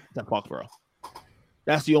is that Foxborough.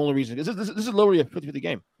 That's the only reason. This is literally a 50-50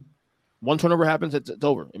 game. One turnover happens, it's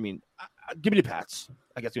over. I mean, give me the Pats.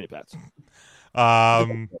 I guess give me the Pats.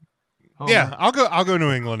 Yeah, I'll go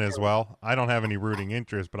New England as well. I don't have any rooting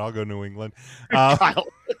interest, but I'll go New England.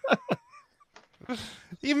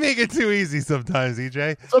 You make it too easy sometimes,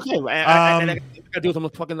 EJ. It's okay. I got to do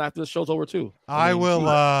something fucking after the show's over too. I will.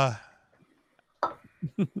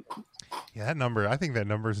 Yeah, that number. I think that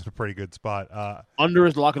number is a pretty good spot. Under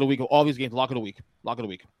is the lock of the week. All these games, lock of the week. Lock of the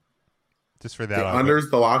week. Just for that, under is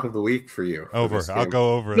the lock of the week for you. Over. I'll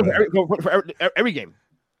go over. For every game.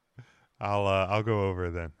 I'll go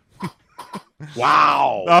over then.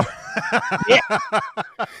 Wow. Yeah.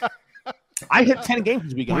 I hit 10 games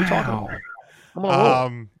this weekend. What are you talking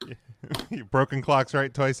about? Broken clocks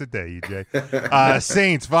right twice a day, EJ.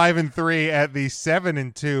 Saints 5-3 at the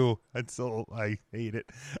 7-2. I hate it.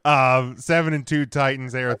 7-2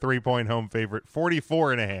 Titans. They are a 3-point home favorite.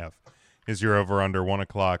 44.5 is your over under 1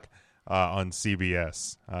 o'clock on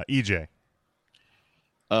CBS. EJ.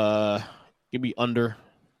 Give me under.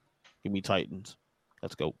 Give me Titans.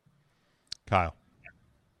 Let's go. Kyle.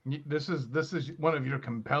 This is one of your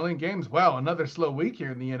compelling games. Wow, another slow week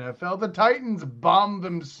here in the NFL. The Titans bombed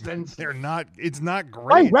them since it's not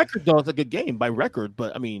great. By record, though, it's a good game. By record,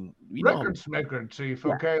 but I mean, record, Chief.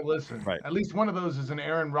 Okay, listen. Right. At least one of those is an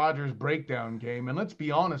Aaron Rodgers breakdown game. And let's be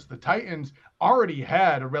honest, the Titans already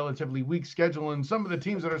had a relatively weak schedule, and some of the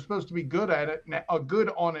teams that are supposed to be good on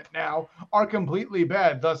it now are completely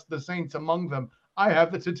bad. Thus, the Saints among them. I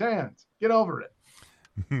have the Titans. Get over it,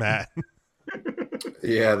 Matt.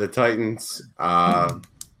 Yeah, the Titans. I'll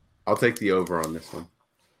take the over on this one.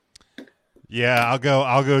 Yeah,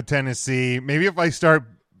 I'll go Tennessee. Maybe if I start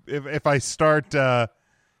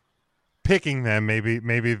picking them,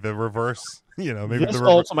 maybe the reverse. Maybe this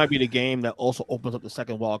also might be the game that also opens up the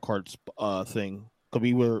second wild card thing. Because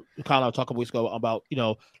we were kind of talking a couple weeks ago about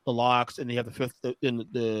the locks, and you have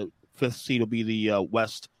the fifth seed will be the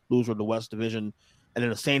West loser of the West division, and then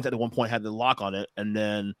the Saints at one point had the lock on it, and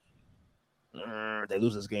then they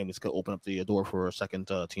lose this game. It's going to open up the door for a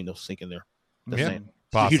second team to sink in there. Yeah,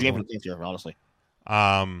 a huge game for the Saints here, honestly.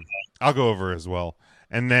 I'll go over as well.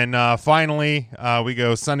 And then finally, we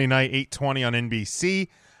go Sunday night, 8:20 on NBC.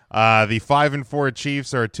 The 5-4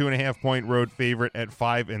 Chiefs are a 2.5-point road favorite at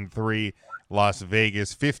 5-3 Las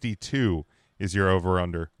Vegas. 52 is your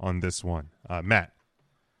over/under on this one. Matt.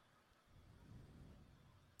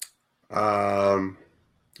 I'll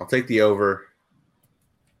take the over.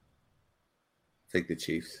 Take the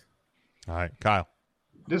Chiefs. All right, Kyle.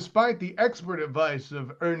 Despite the expert advice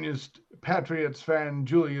of earnest Patriots fan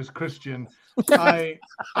Julius Christian, I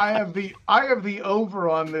have the over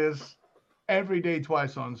on this every day,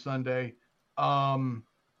 twice on Sunday.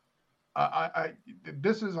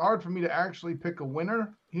 This is hard for me to actually pick a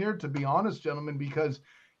winner. here, to be honest, gentlemen, because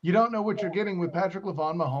you don't know what you're getting with Patrick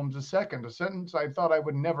LaVon Mahomes II, a sentence I thought I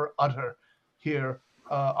would never utter here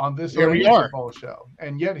on this football show.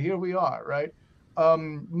 And yet here we are, right?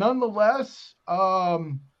 Nonetheless,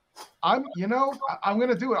 I'm going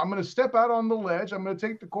to do it. I'm going to step out on the ledge. I'm going to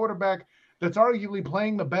take the quarterback that's arguably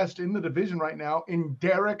playing the best in the division right now in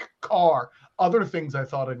Derek Carr. Other things I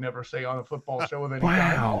thought I'd never say on a football show of any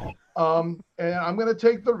kind. And I'm going to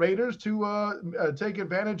take the Raiders to take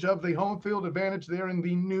advantage of the home field advantage there in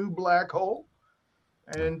the new black hole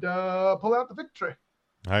and pull out the victory.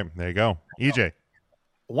 All right, there you go. EJ.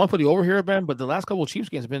 One for the over here, Ben, but the last couple of Chiefs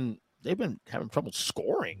games they've been having trouble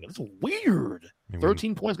scoring. It's weird.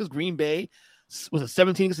 13 points against Green Bay. Was it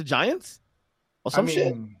 17 against the Giants? Or some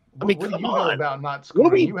shit? What do you know about not scoring?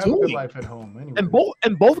 What are we you have doing? a good life at home. Anyway.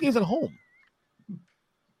 And both games at home.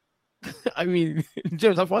 I mean,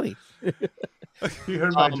 James, how funny. You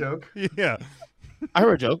heard my joke? Yeah. I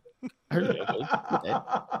heard a joke.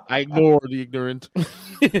 I ignore the ignorant.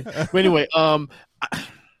 But anyway,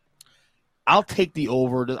 I'll take the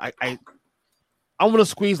over. I'm going to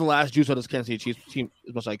squeeze the last juice out of this Kansas City Chiefs team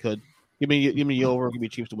as much as I could. Give me the over. Give me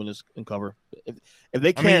Chiefs to win this and cover. If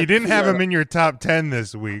they can't, I mean, you didn't have them in your top 10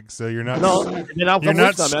 this week, so you're not. You're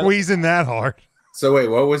not squeezing that hard. So wait,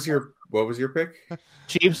 what was your pick?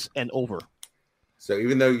 Chiefs and over. So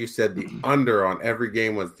even though you said the under on every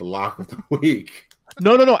game was the lock of the week.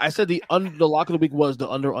 No. I said the lock of the week was the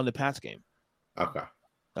under on the Pats game. Okay,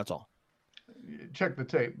 that's all. Check the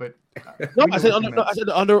tape, but no, I said under. No, I said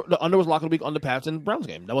the under was lock of the week on the Pats and Browns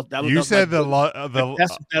game. That was You said the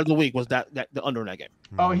best of the week was that the under in that game.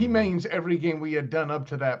 Oh, he means every game we had done up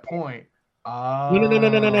to that point.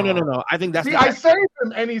 No. I think that's. See, I saved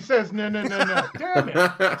him, and he says no. Damn it!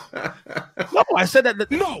 No, I said that.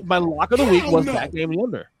 No, my lock of the week was that game the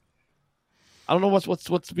under. I don't know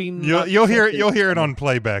what's being. You'll hear it on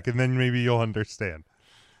playback, and then maybe you'll understand.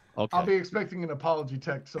 Okay. I'll be expecting an apology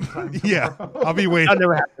text sometime. Yeah, I'll be waiting.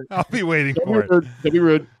 I'll be waiting for it. Don't be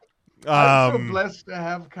rude. I'm so blessed to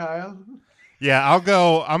have Kyle. Yeah,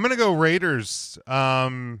 I'm gonna go Raiders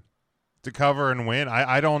to cover and win.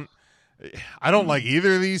 I don't like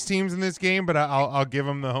either of these teams in this game, but I'll give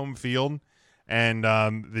them the home field, and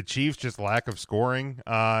the Chiefs just lack of scoring,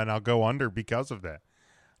 and I'll go under because of that.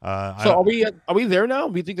 So are we there now?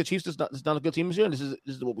 We think the Chiefs is not a good team this year, and this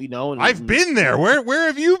is what we know. And I've been there. Where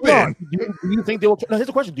have you been? Do you think they'll? Here's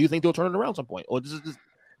the question: do you think they'll turn it around at some point, or this is just,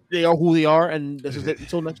 they are who they are, and this is it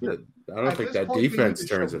until next year? I don't think that defense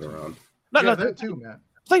turns it around. Not that too, man.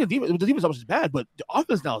 It's like the defense obviously is bad, but the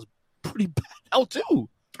offense now is pretty bad now too.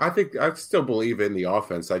 I still believe in the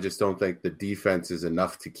offense. I just don't think the defense is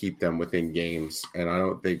enough to keep them within games, and I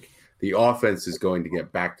don't think the offense is going to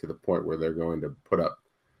get back to the point where they're going to put up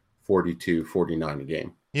 42, 49 a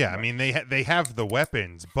game. Yeah, I mean they have the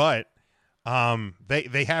weapons, but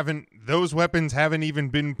they haven't. Those weapons haven't even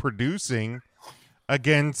been producing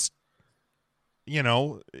against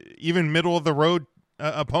even middle of the road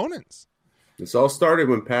opponents. This all started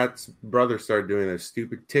when Pat's brother started doing those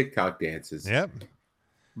stupid TikTok dances. Yep,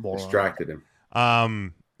 distracted him.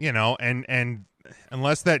 And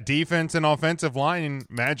unless that defense and offensive line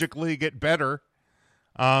magically get better,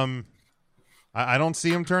 I don't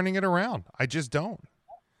see him turning it around. I just don't.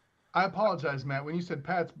 I apologize, Matt. When you said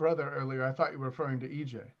Pat's brother earlier, I thought you were referring to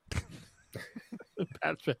EJ.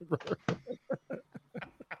 Pat's brother.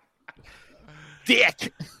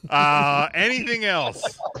 Dick. Anything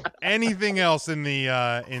else? Anything else in the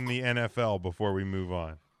NFL before we move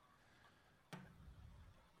on?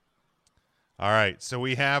 All right, so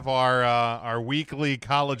we have our weekly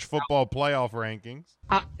college football playoff rankings.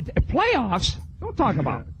 Playoffs? Don't talk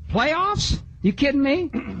about it. Playoffs? You kidding me?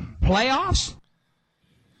 Playoffs?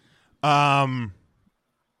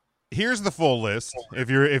 Here's the full list.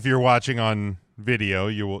 If you're watching on video,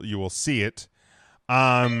 you will see it.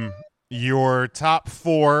 Your top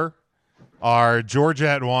four are Georgia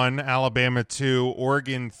at 1, Alabama 2,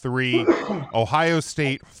 Oregon 3, Ohio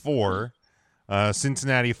State 4,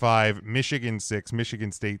 Cincinnati 5, Michigan 6,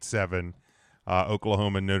 Michigan State 7,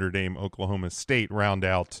 Oklahoma, Notre Dame, Oklahoma State round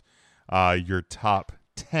out your top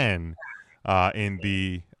 10 in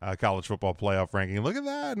the college football playoff ranking. Look at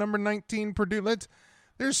that, number 19 Purdue.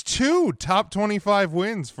 There's 2 top 25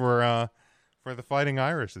 wins for the Fighting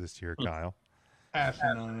Irish this year, Kyle.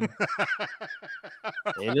 Asinine.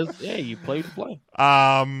 It is, yeah, you play to play.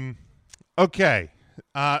 Okay.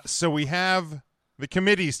 So we have the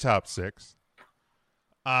committee's top 6.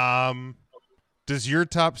 Does your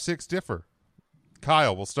top 6 differ?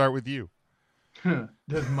 Kyle, we'll start with you.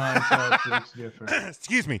 Does my top 6 differ?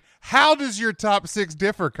 Excuse me. How does your top 6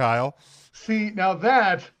 differ, Kyle? See, now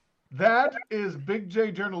that That is Big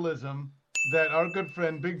J journalism that our good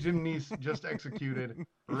friend Big Jim Neese just executed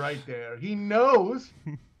right there. He knows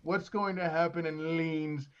what's going to happen and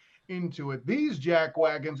leans into it. These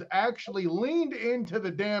jackwagons actually leaned into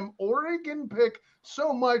the damn Oregon pick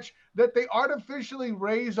so much that they artificially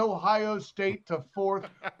raise Ohio State to 4th.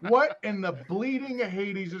 What in the bleeding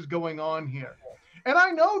Hades is going on here? And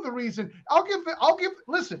I know the reason. I'll give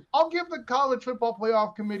the College Football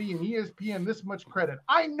Playoff Committee and ESPN this much credit.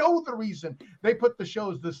 I know the reason they put the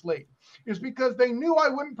shows this late is because they knew I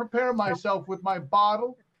wouldn't prepare myself with my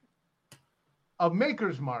bottle of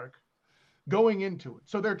Maker's Mark going into it.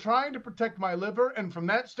 So they're trying to protect my liver, and from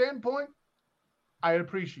that standpoint, I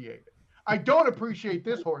appreciate it. I don't appreciate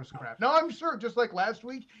this horse crap. Now, I'm sure, just like last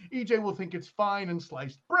week, EJ will think it's fine and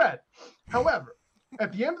sliced bread. However,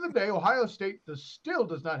 at the end of the day, Ohio State still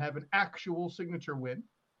does not have an actual signature win,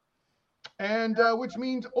 and which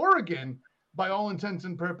means Oregon, by all intents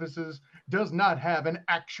and purposes, does not have an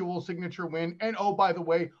actual signature win. And, oh, by the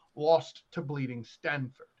way, lost to bleeding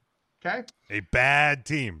Stanford. Okay? A bad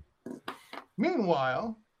team.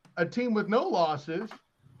 Meanwhile, a team with no losses,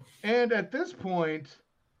 and at this point,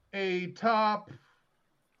 a top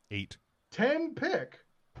 10 pick,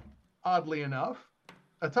 oddly enough.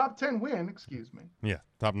 A top 10 win, excuse me. Yeah,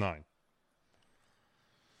 top 9.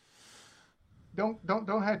 Don't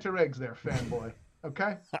hatch your eggs there, fanboy.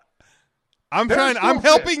 Okay? I'm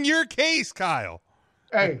helping your case, Kyle.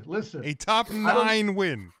 Hey, listen. A top 9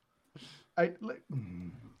 win. At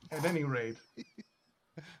any rate,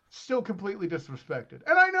 still completely disrespected.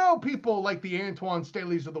 And I know people like the Antoine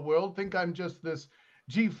Staleys of the world think I'm just this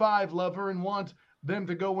G5 lover and want them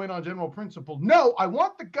to go in on general principle. No, I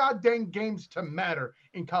want the goddamn games to matter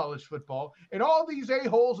in college football. And all these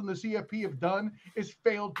a-holes in the CFP have done is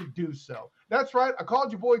failed to do so. That's right. I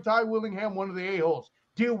called your boy Ty Willingham one of the a-holes.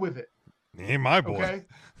 Deal with it. He ain't my boy. Okay?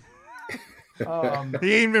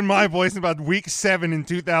 He ain't been my boy since about week 7 in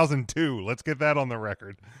 2002. Let's get that on the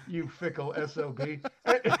record. You fickle SOB.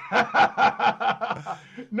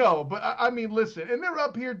 No, but I mean, listen, and they're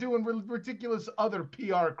up here doing ridiculous other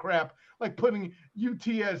PR crap, like putting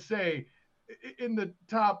UTSA in the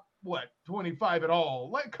top, 25 at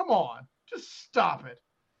all. Like, come on, just stop it.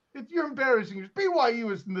 You're embarrassing yourself.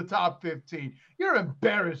 BYU is in the top 15. You're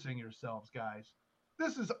embarrassing yourselves, guys.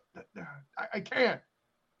 This is, I can't.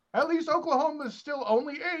 At least Oklahoma is still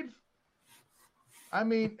only 8th. I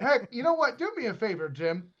mean, heck, you know what? Do me a favor,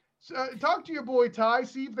 Jim. Talk to your boy Ty,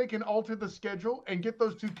 see if they can alter the schedule and get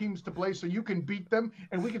those two teams to play so you can beat them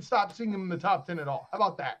and we can stop seeing them in the top 10 at all. How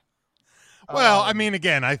about that? Well, I mean,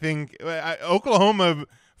 again, I think Oklahoma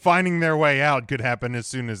finding their way out could happen as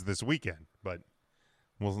soon as this weekend, but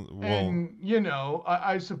we'll... And,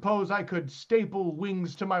 I suppose I could staple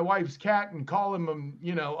wings to my wife's cat and call him,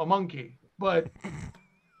 a monkey, but...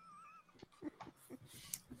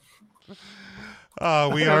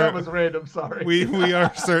 That was random. Sorry. We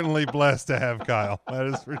are certainly blessed to have Kyle. That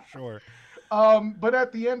is for sure. But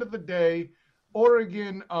at the end of the day,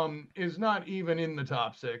 Oregon is not even in the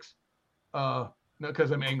top 6. No,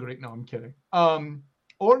 because I'm angry. No, I'm kidding.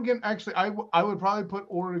 Oregon, actually, I would probably put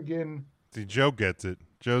Oregon. See, Joe gets it.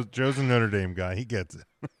 Joe's a Notre Dame guy. He gets it.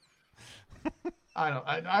 I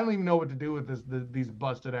don't even know what to do with these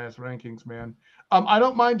busted ass rankings, man. I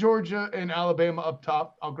don't mind Georgia and Alabama up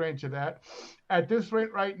top. I'll grant you that. At this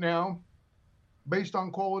rate right now, based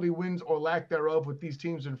on quality wins or lack thereof with these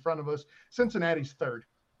teams in front of us, Cincinnati's 3rd.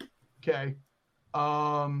 Okay.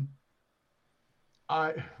 And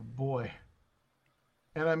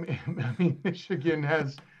I mean, Michigan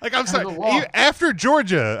has I'm sorry. After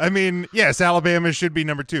Georgia, I mean, yes, Alabama should be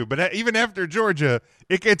number 2, but even after Georgia,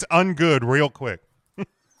 it gets ungood real quick.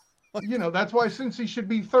 That's why Cincy should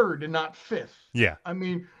be 3rd and not 5th. Yeah. I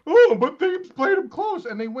mean, but they played them close,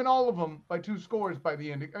 and they win all of them by 2 scores by the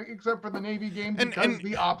end, except for the Navy game because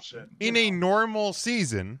the option. In a normal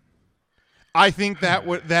season, I think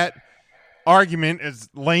that argument, as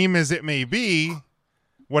lame as it may be,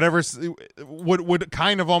 whatever would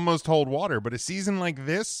kind of almost hold water. But a season like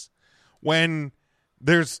this, when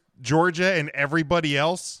there's Georgia and everybody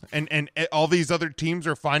else, and all these other teams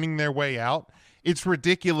are finding their way out, it's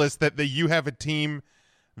ridiculous that you have a team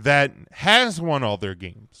that has won all their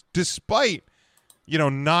games, despite,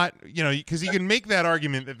 not, because you can make that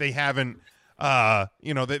argument that they haven't,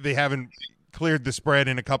 that they haven't cleared the spread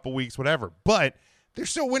in a couple weeks, whatever. But they're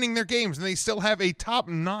still winning their games, and they still have a top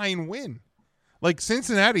 9 win. Like,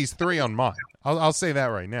 Cincinnati's 3 on mine. I'll say that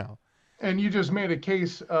right now. And you just made a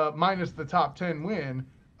case minus the top 10 win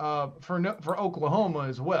for Oklahoma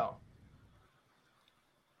as well.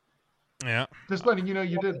 Yeah. Just letting you know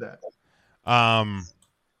you did that.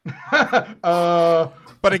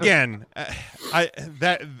 But again,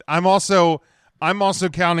 I'm also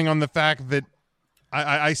counting on the fact that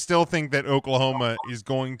I still think that Oklahoma is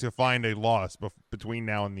going to find a loss between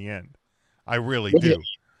now and the end. I really do.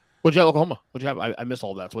 What'd you have Oklahoma? What'd you have? I missed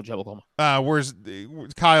all that. So what'd you have Oklahoma? Where's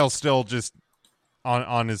Kyle's still just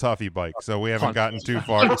on his Huffy bike, so we haven't gotten too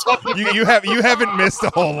far. you haven't missed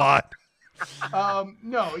a whole lot.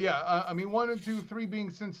 No, yeah. I mean, 1 and 2, 3 being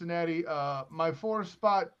Cincinnati. My 4th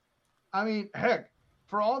spot. I mean, heck,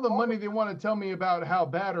 for all the money they want to tell me about how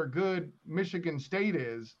bad or good Michigan State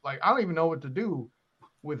is, like I don't even know what to do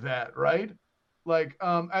with that, right? Like,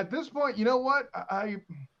 at this point, you know what?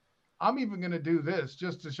 I'm even going to do this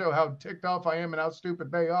just to show how ticked off I am and how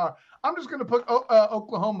stupid they are. I'm just going to put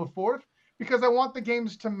Oklahoma 4th because I want the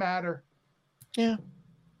games to matter. Yeah.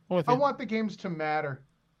 I want the games to matter.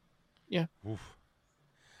 Yeah. Oof.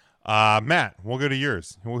 Matt, we'll go to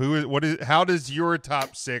yours. How does your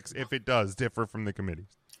top 6, if it does, differ from the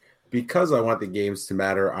committee's? Because I want the games to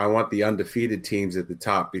matter, I want the undefeated teams at the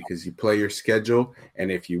top because you play your schedule, and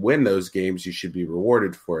if you win those games, you should be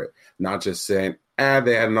rewarded for it. Not just saying, they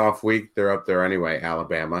had an off week, they're up there anyway,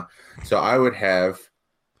 Alabama. So I would have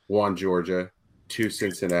 1 Georgia, 2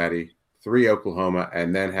 Cincinnati, 3 Oklahoma,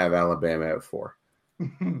 and then have Alabama at 4.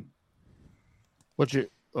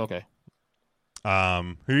 Okay.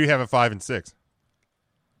 Who do you have at 5 and 6?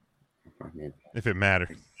 I mean, if it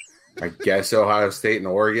matters. I guess Ohio State and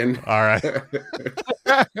Oregon. All right.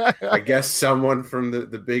 I guess someone from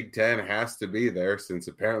the Big Ten has to be there since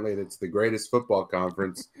apparently it's the greatest football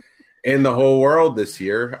conference in the whole world this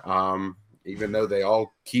year, even though they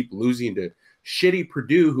all keep losing to shitty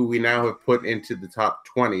Purdue, who we now have put into the top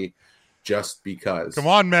 20 just because. Come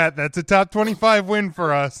on, Matt. That's a top 25 win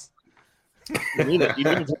for us. You need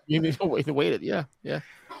to wait it. Yeah.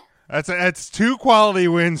 That's 2 quality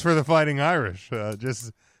wins for the Fighting Irish.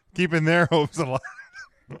 Just keeping their hopes alive.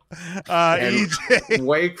 EJ.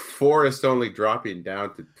 Wake Forest only dropping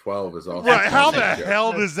down to 12 is also right. How the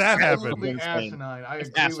hell does that happen? Asinine. I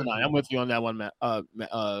agree asinine. with I'm with you on that one, Matt.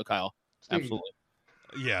 Kyle. Steve. Absolutely.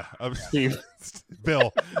 Yeah. Steve.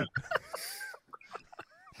 Bill.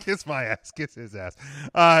 Kiss my ass. Kiss his ass.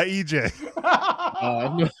 EJ.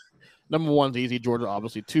 Number 1's easy. Georgia,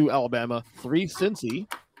 obviously. 2, Alabama. 3,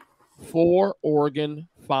 Cincy. 4, Oregon.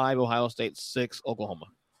 5, Ohio State. 6, Oklahoma.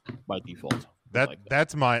 By default.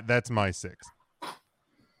 That's my 6.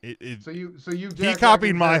 So you he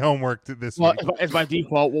copied my homework this week. It's by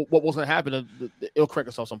default. What was going to happen? It'll correct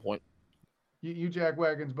itself at some point. You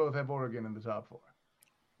jackwagons both have Oregon in the top 4.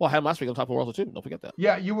 Well, I had them last week on top 4 also too. Don't forget that.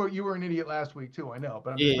 Yeah, you were an idiot last week too. I know,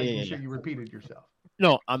 but I'm just making sure you repeated yourself.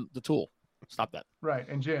 No, I'm the tool. Stop that. Right,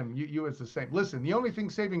 and Jim, you it's the same. Listen, the only thing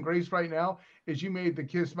saving grace right now is you made the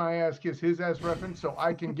kiss my ass, kiss his ass reference, so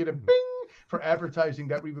I can get a bing for advertising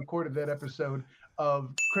that we recorded that episode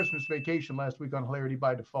of Christmas Vacation last week on Hilarity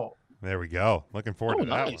by Default. There we go. Looking forward to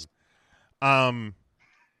nice. that one.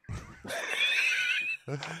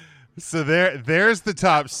 So there's the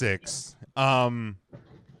top 6.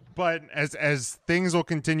 But as things will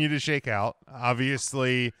continue to shake out,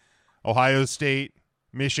 obviously Ohio State,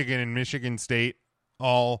 Michigan, and Michigan State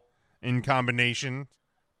all in combination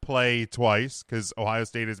play twice because Ohio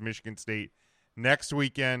State is Michigan State next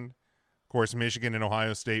weekend. Of course, Michigan and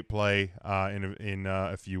Ohio State play in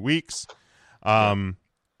a few weeks.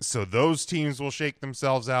 So those teams will shake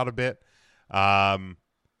themselves out a bit.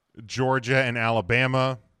 Georgia and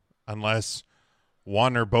Alabama, unless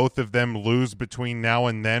one or both of them lose between now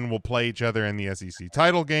and then, will play each other in the SEC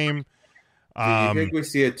title game. Do you think we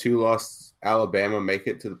see a 2-loss Alabama make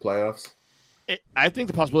it to the playoffs? I think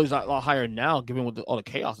the possibility is a lot higher now, given what all the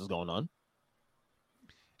chaos is going on.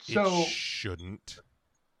 So it shouldn't.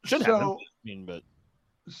 Shouldn't happen. But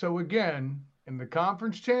so again, in the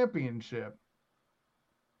conference championship,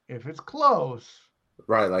 if it's close,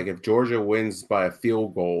 right? Like if Georgia wins by a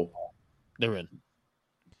field goal, they're in.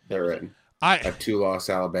 They're in. A 2-loss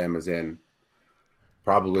Alabama's in,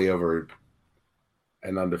 probably over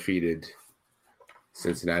an undefeated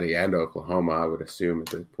Cincinnati and Oklahoma, I would assume at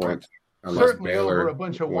this point. Unless certainly Baylor over a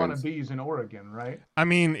bunch of wins. wannabes in Oregon, right? I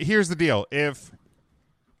mean, here's the deal. If,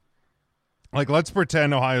 let's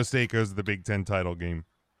pretend Ohio State goes to the Big Ten title game,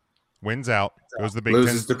 wins out, goes to the Big Ten.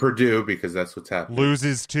 Loses to Purdue because that's what's happening.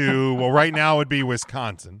 Loses to, well, right now it would be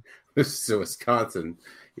Wisconsin. Loses to Wisconsin,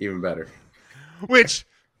 even better. Which,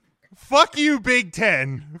 fuck you, Big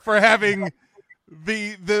Ten, for having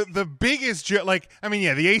the biggest joke. Like, I mean,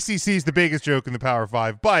 yeah, the ACC is the biggest joke in the Power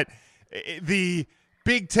Five, but the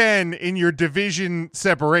Big Ten in your division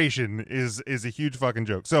separation is a huge fucking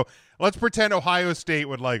joke. So let's pretend Ohio State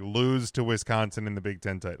would lose to Wisconsin in the Big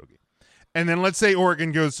Ten title game. And then let's say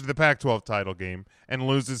Oregon goes to the Pac-12 title game and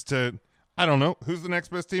loses to, I don't know, who's the next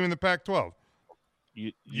best team in the Pac-12?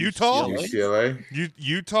 Utah? UCLA.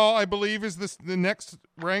 Utah, I believe, is the next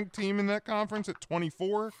ranked team in that conference at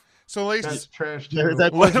 24. So That's trash.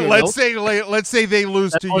 Let's say they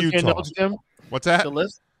lose to Utah. Notes, Jim? What's that? The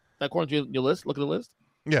list? That according to your list? Look at the list.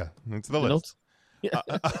 Yeah, it's the list. Notes?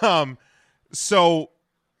 Yeah. So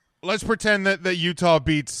let's pretend that Utah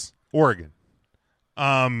beats Oregon.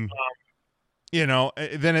 Then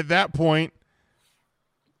at that point,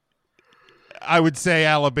 I would say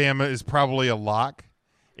Alabama is probably a lock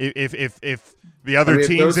if the other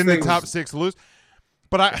teams in the top 6 lose.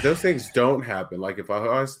 But those things don't happen. Like if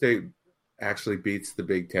Ohio State actually beats the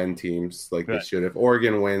Big Ten teams like they should, if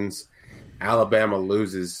Oregon wins, Alabama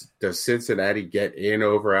loses, does Cincinnati get in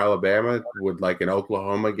over Alabama? Would like an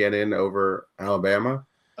Oklahoma get in over Alabama?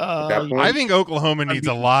 At that point? I think Oklahoma needs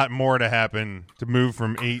a lot more to happen to move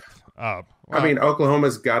from 8th up. Wow. I mean,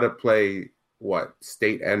 Oklahoma's got to play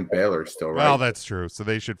State and Baylor still, right? Well, that's true. So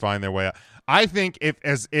they should find their way out. I think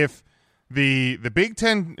if the Big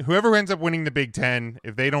Ten, whoever ends up winning the Big Ten,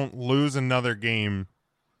 if they don't lose another game,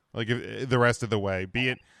 like the rest of the way, be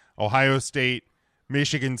it Ohio State,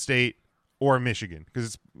 Michigan State, or Michigan,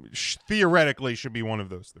 because theoretically should be one of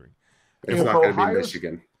those 3. It's not going to be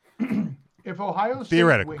Michigan. If Ohio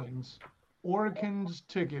State wins, Oregon's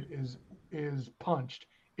ticket is punched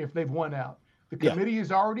if they've won out. The committee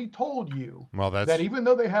has already told you that even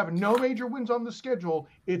though they have no major wins on the schedule,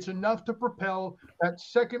 it's enough to propel that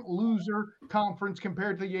second loser conference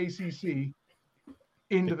compared to the ACC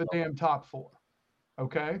into the damn top 4.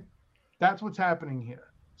 Okay? That's what's happening here.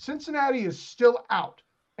 Cincinnati is still out,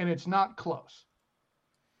 and it's not close.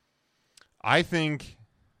 I think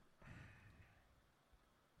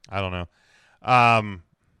 – I don't know.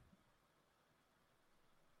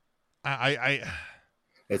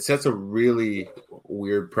 It sets a really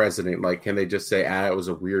weird precedent. Like, can they just say, it was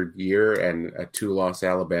a weird year and a 2-loss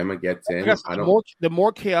Alabama gets in? The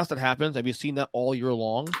more chaos that happens, have you seen that all year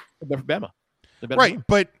long? The better for Bama. Right,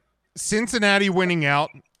 but Cincinnati winning out,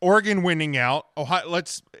 Oregon winning out,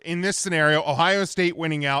 in this scenario, Ohio State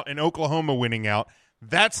winning out and Oklahoma winning out,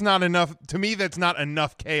 that's not enough. To me, that's not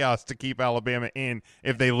enough chaos to keep Alabama in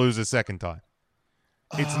if they lose a second time.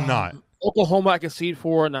 It's not. Oklahoma I can see it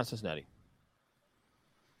for, not Cincinnati.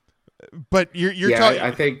 But you're talking.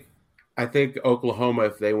 I think Oklahoma,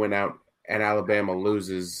 if they went out and Alabama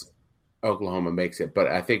loses, Oklahoma makes it. But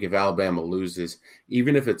I think if Alabama loses,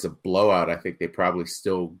 even if it's a blowout, I think they probably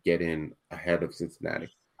still get in ahead of Cincinnati.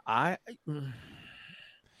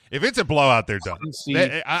 If it's a blowout, they're done.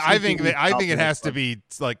 I think it has to be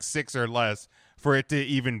like 6 or less for it to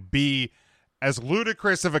even be as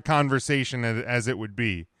ludicrous of a conversation as it would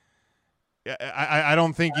be. I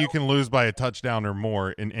don't think you can lose by a touchdown or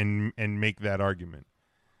more and make that argument.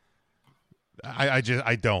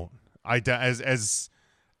 I don't. As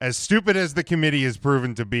stupid as the committee has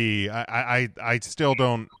proven to be, I still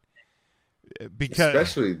don't. Because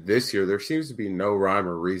especially this year, there seems to be no rhyme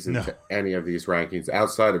or reason to any of these rankings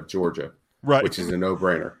outside of Georgia, right? Which is a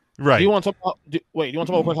no-brainer. Right. Do you want to talk about? Do you want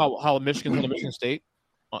to talk about how Michigan's on the Michigan State?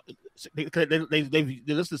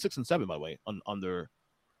 They listed 6 and 7 by the way on their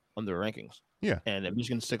rankings. Yeah, and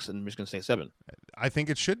Michigan 6 and Michigan State 7. I think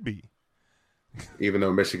it should be, even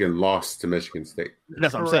though Michigan lost to Michigan State.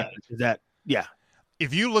 That's what I'm saying. Is that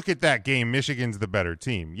if you look at that game, Michigan's the better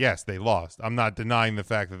team. Yes, they lost. I'm not denying the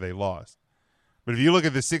fact that they lost. But if you look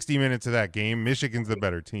at the 60 minutes of that game, Michigan's the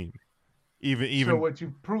better team. Even so, what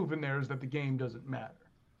you've proven there is that the game doesn't matter.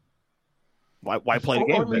 Why play the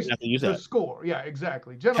game? Have to use the score. Yeah,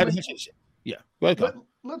 exactly. Gentlemen,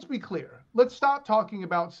 let's be clear. Let's stop talking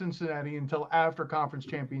about Cincinnati until after conference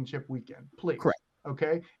championship weekend, please. Correct.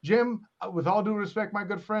 Okay, Jim. With all due respect, my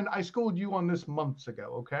good friend, I schooled you on this months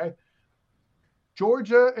ago. Okay,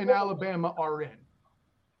 Georgia and Alabama are in.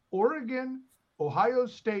 Oregon, Ohio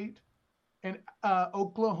State, and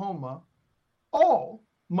Oklahoma all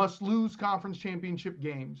must lose conference championship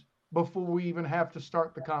games before we even have to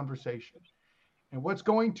start the conversation. And what's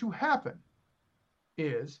going to happen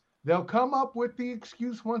is they'll come up with the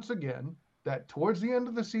excuse once again that towards the end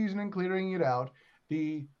of the season and clearing it out,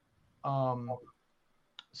 the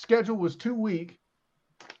schedule was too weak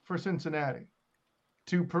for Cincinnati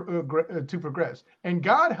to progress. And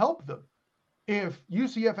God help them if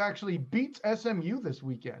UCF actually beats SMU this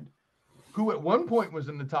weekend, who at one point was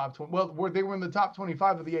in the top 20. Well, they were in the top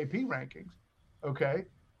 25 of the AP rankings. Okay.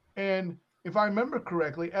 And if I remember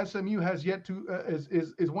correctly, SMU has yet to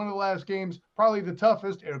is one of the last games, probably the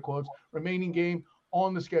toughest, air quotes, remaining game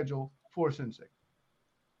on the schedule for Cincy.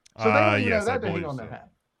 So they don't even have that to hang on their hat.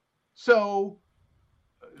 So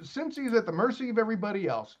Cincy's at the mercy of everybody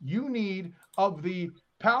else. You need, of the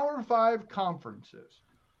Power 5 conferences,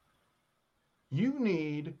 you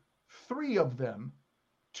need 3 of them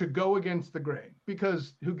to go against the grain,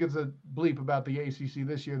 because who gives a bleep about the ACC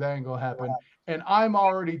this year? That ain't gonna happen. And I'm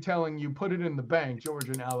already telling you, put it in the bank.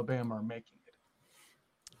 Georgia and Alabama are making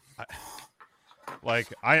it.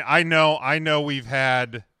 I know we've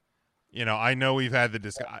had, the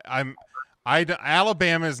discussion.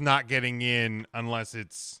 Alabama's not getting in unless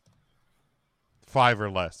it's 5 or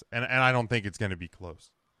less, and I don't think it's going to be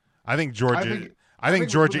close. I think Georgia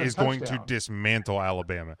is going to dismantle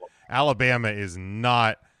Alabama. Alabama is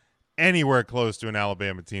not anywhere close to an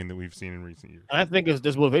Alabama team that we've seen in recent years. I think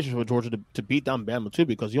there's motivation for Georgia to beat down Bama too,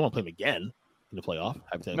 because you want to play them again in the playoff.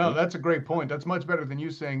 No, that's a great point. That's much better than you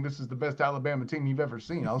saying this is the best Alabama team you've ever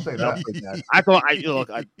seen. I'll say that. I thought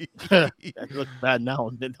it looked bad now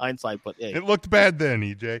in hindsight, but hey. It looked bad then,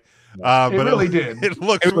 EJ. It really did. It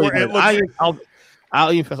looks.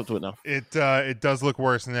 I'll even fess up to it now. It does look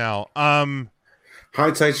worse now.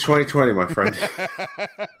 Hindsight's 20/20, my friend.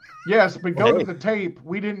 Yes, but go to the tape.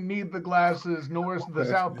 We didn't need the glasses, nor the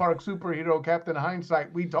South Park superhero Captain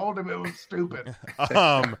Hindsight. We told him it was stupid.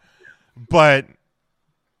 But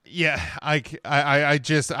yeah, I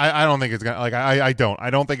don't think it's gonna I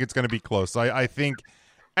don't think it's gonna be close. I think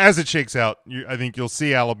as it shakes out, I think you'll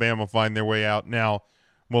see Alabama find their way out. Now,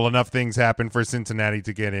 will enough things happen for Cincinnati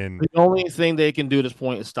to get in? The only thing they can do at this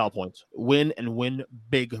point is style points, win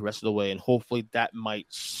big the rest of the way, and hopefully that might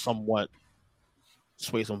somewhat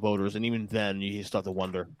sway some voters. And even then, you start to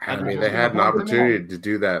wonder. I mean, they had an opportunity to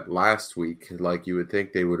do that last week. Like, you would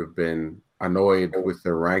think they would have been annoyed with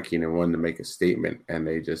their ranking and wanted to make a statement, and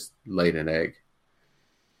they just laid an egg.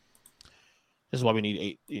 This is why we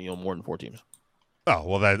need 8, more than 4 teams. Oh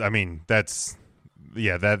well, that's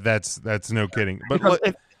no kidding. But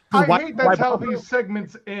I hate that's how these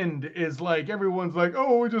segments end. Is like everyone's like,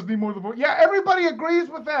 oh, we just need more than 4. Yeah, everybody agrees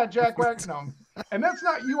with that, Jack Wax. No, and that's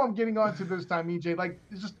not you. I'm getting onto this time, EJ. Like,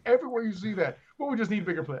 it's just everywhere you see that. Well, we just need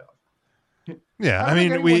bigger playoffs. Yeah, I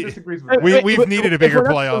mean, we've needed a bigger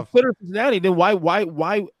playoff. Cincinnati, then why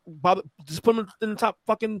bother? Just put them in the top.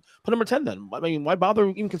 Put number 10. Then I mean, why bother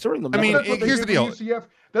even considering them? I mean, here's the deal. UCF,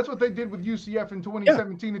 that's what they did with UCF in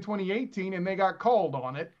 2017 and 2018, and they got called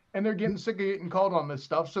on it, and they're getting sick of getting called on this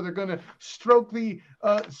stuff. So they're going to stroke the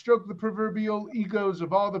proverbial egos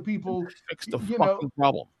of all the people. Fix the fucking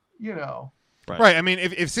problem. Right. I mean,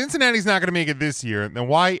 if Cincinnati's not going to make it this year, then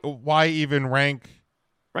why even rank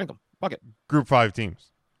them? Fuck it. Group 5 teams.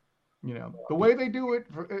 The way they do it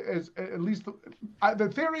is at least the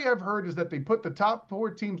theory I've heard is that they put the top 4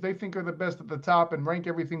 teams they think are the best at the top and rank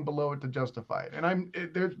everything below it to justify it. And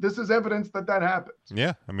this is evidence that happens.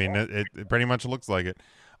 Yeah, I mean, it pretty much looks like it.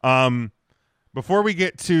 Before we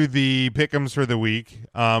get to the pick'ems for the week,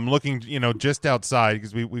 looking just outside,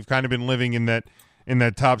 because we've kind of been living in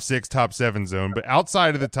that top 6, top 7 zone, but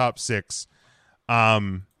outside of the top 6,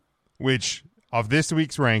 which of this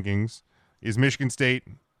week's rankings is Michigan State,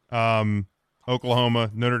 Oklahoma,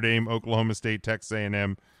 Notre Dame, Oklahoma State, Texas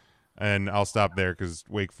A&M, and I'll stop there because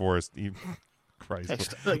Wake Forest.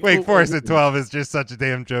 Christ, Wake Forest at 12 is just such a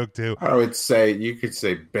damn joke too. I would say you could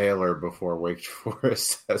say Baylor before Wake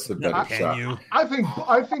Forest. That's a better shot.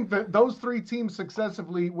 I think that those 3 teams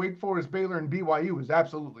successively, Wake Forest, Baylor, and BYU, is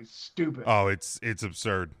absolutely stupid. Oh, it's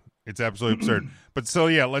absurd. It's absolutely absurd. But so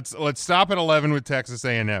yeah, let's stop at 11 with Texas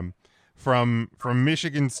A&M. From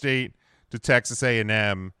Michigan State to Texas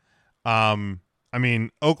A&M. I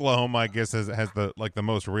mean, Oklahoma, I guess, has the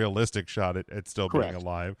most realistic shot at still being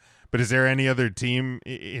alive. But is there any other team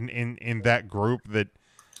in that group that,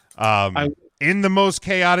 in the most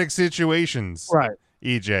chaotic situations, right?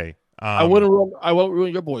 EJ, I won't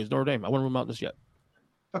ruin your boys, Notre Dame. I wouldn't rule them out just yet.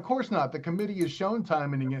 Of course not. The committee has shown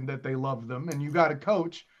time and again that they love them, and you got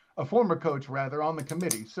a former coach rather, on the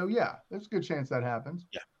committee. So yeah, there's a good chance that happens.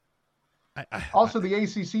 Yeah. Also, the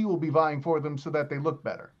ACC will be vying for them so that they look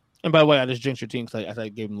better. And by the way, I just jinxed your team because I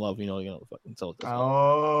gave them love. Fucking so.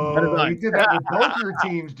 Oh, you did that with both your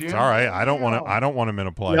teams, dude. It's all right. I don't want them in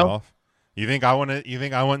a playoff. You think I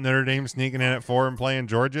want Notre Dame sneaking in at 4 and playing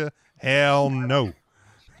Georgia? Hell no.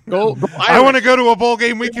 Go I want to go to a bowl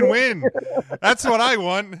game we can win. That's what I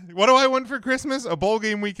want. What do I want for Christmas? A bowl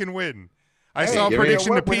game we can win. I saw a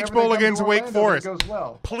prediction, the Peach Bowl against Wake Forest.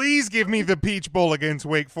 Please give me the Peach Bowl against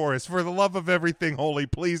Wake Forest. For the love of everything holy,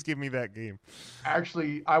 please give me that game.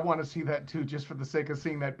 Actually, I want to see that too, just for the sake of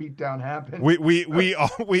seeing that beatdown happen.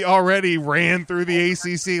 We already ran through the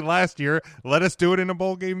ACC last year. Let us do it in a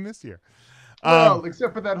bowl game this year. Well,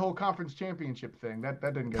 except for that whole conference championship thing. That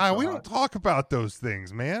didn't get Kyle, we don't talk about those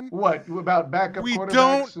things, man. What? About backup quarterbacks? We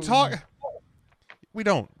don't talk. We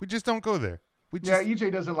don't. We just don't go there. Yeah,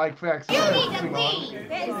 EJ doesn't like facts.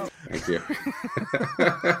 Thank you.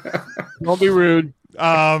 Don't be rude.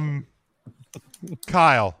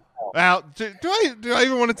 Kyle. Now, do I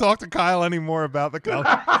even want to talk to Kyle anymore about the college?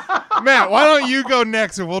 Matt, why don't you go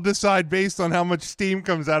next, and we'll decide based on how much steam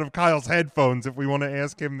comes out of Kyle's headphones if we want to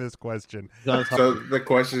ask him this question. So the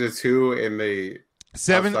question is, who in the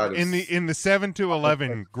 7 in the 7 to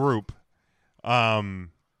 11 group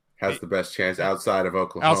has the best chance outside of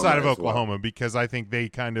Oklahoma? Outside of Oklahoma, because I think they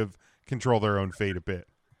kind of control their own fate a bit.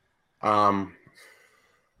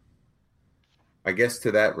 I guess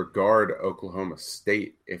to that regard, Oklahoma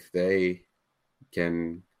State, if they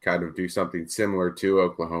can kind of do something similar to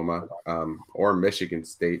Oklahoma, or Michigan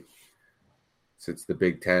State, since the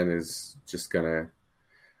Big Ten is just going to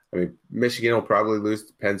 – I mean, Michigan will probably lose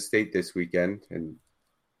to Penn State this weekend, and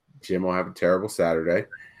Jim will have a terrible Saturday.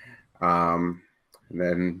 And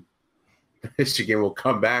then Michigan will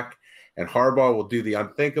come back, and Harbaugh will do the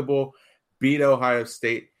unthinkable, beat Ohio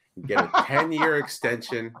State, get a 10-year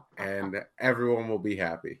extension, and everyone will be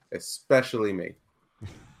happy, especially me.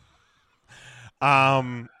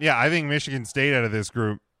 Yeah, I think Michigan State out of this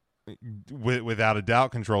group, without a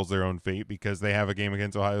doubt, controls their own fate because they have a game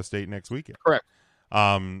against Ohio State next weekend. Correct.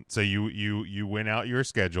 So you win out your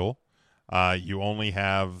schedule. You only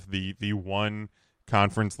have the one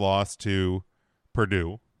conference loss to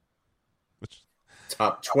Purdue.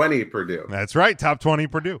 Top 20 Purdue. That's right, top 20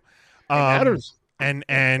 Purdue. It matters. And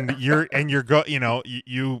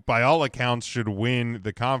you by all accounts should win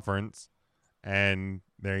the conference, and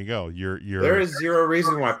there you go. There is zero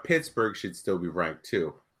reason why Pittsburgh should still be ranked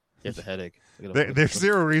too. It's a headache. There's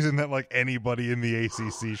zero reason that like anybody in the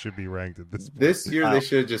ACC should be ranked at this point. This year they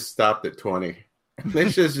should have just stopped at 20.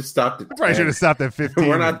 They should have just stopped at 10. Probably should have stopped at 15.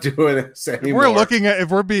 We're not doing this anymore. We're looking at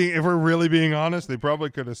if we're really being honest, they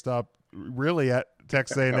probably could have stopped really at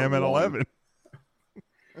Texas A&M at 11.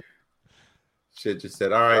 Should just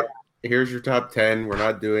said, all right, here's your top 10. We're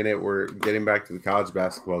not doing it. We're getting back to the college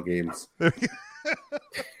basketball games.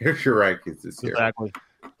 Here's your rankings this year. Exactly.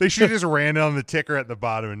 They should have just ran it on the ticker at the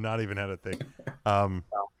bottom and not even had a thing.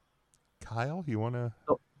 Kyle, you want to?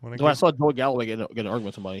 I saw Joey Galloway get an argument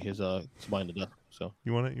with somebody. His somebody to death. So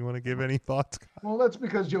you want to give any thoughts, Kyle? Well, that's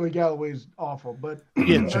because Joey Galloway's awful, but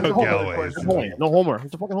yeah, Joe Galloway. No homer.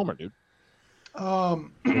 He's a fucking homer, dude.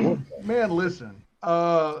 Man, listen.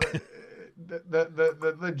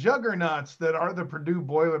 The juggernauts that are the Purdue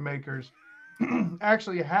Boilermakers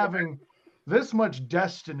actually having this much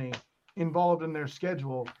destiny involved in their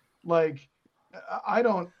schedule. Like, I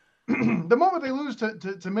don't the moment they lose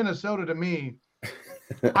to Minnesota, to me,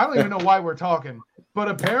 I don't even know why we're talking, but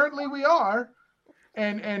apparently we are.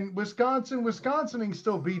 And Wisconsin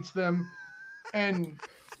still beats them, and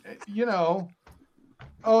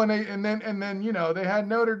and then they had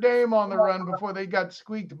Notre Dame on the run before they got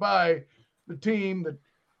squeaked by the team that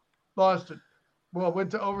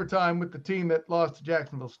went to overtime with the team that lost to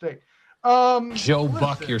Jacksonville State. Joe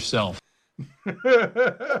Buck yourself.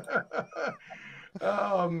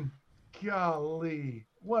 Golly,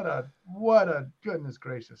 what a goodness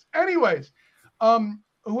gracious. Anyways,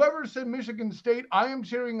 whoever said Michigan State, I am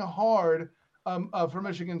cheering hard for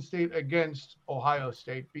Michigan State against Ohio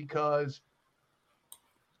State because.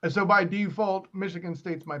 And so by default, Michigan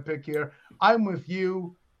State's my pick here. I'm with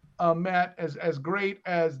you, Matt. As great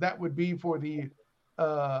as that would be for the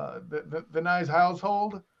Nyes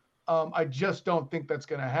household, I just don't think that's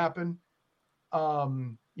going to happen.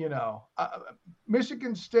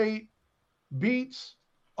 Michigan State beats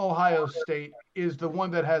Ohio State is the one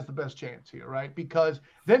that has the best chance here, right? Because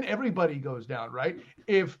then everybody goes down, right?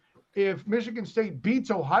 If Michigan State beats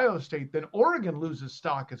Ohio State, then Oregon loses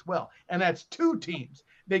stock as well. And that's two teams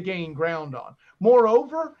they gain ground on.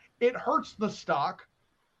 Moreover, it hurts the stock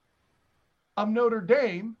of Notre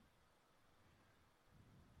Dame,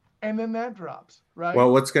 and then that drops, right?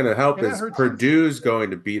 Well, what's going to help is Purdue's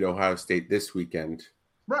going to beat Ohio State this weekend.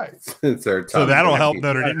 Right. Since they're so that'll help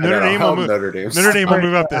Notre Dame. Notre Dame will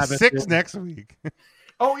move up to 6 next week.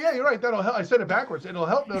 Oh yeah, you're right. That'll help. I said it backwards. It'll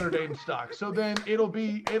help Notre Dame stock. So then it'll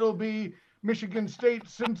be Michigan State,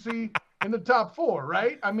 Cincy in the top 4,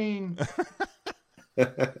 right? I mean,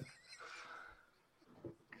 God.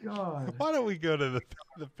 Why don't we go to the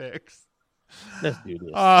picks? Let's do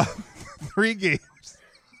this. 3 games.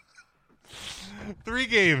 3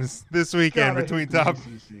 games this weekend between top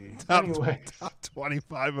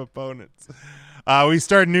 25 opponents. We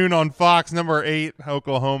start noon on Fox. Number 8,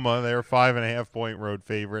 Oklahoma. They're 5.5-point road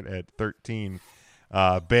favorite at 13.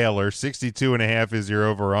 Baylor, 62.5 is your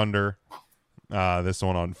over/under. This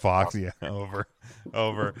one on Fox, yeah, over.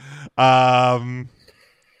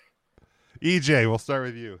 EJ, we'll start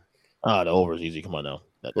with you. The over is easy. Come on now.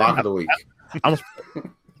 Lock of the week.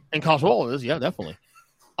 In college football, it is. Yeah, definitely.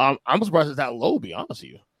 I'm surprised it's that low, to be honest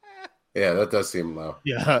with you. Yeah, that does seem low.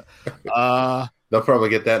 Yeah. They'll probably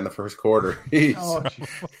get that in the first quarter.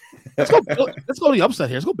 Let's go to the upset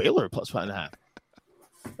here. Let's go Baylor plus 5.5.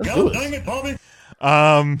 Let's do it. Dang it, Bobby.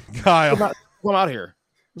 Kyle. Come out here.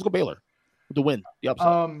 Let's go Baylor with the win. The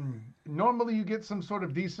upset. Normally you get some sort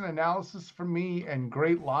of decent analysis from me and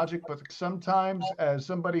great logic, but sometimes as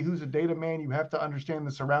somebody who's a data man, you have to understand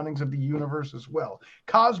the surroundings of the universe as well.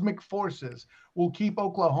 Cosmic forces will keep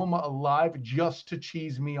Oklahoma alive just to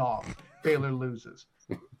cheese me off. Baylor loses.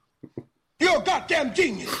 You're a goddamn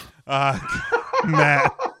genius.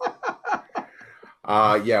 Matt.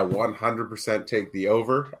 Yeah, 100% take the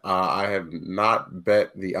over. I have not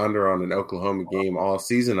bet the under on an Oklahoma game all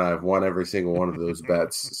season. I've won every single one of those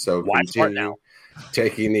bets. So continue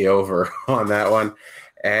taking the over on that one.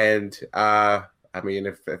 And I mean,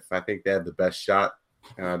 if I think they have the best shot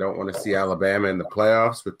and I don't want to see Alabama in the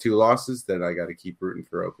playoffs with 2 losses, then I got to keep rooting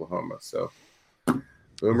for Oklahoma. So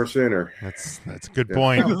Boomer Sooner. That's a good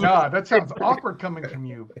point. Oh, God, that sounds awkward coming from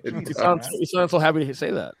you. You sound so happy to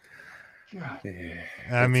say that. God. Yeah,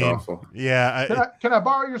 I mean, awful. Yeah. Can I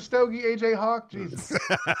borrow your stogie, AJ Hawk? Jesus.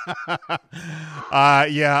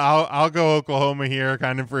 Yeah, I'll go Oklahoma here,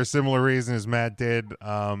 kind of for a similar reason as Matt did.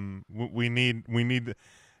 We need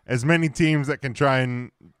as many teams that can try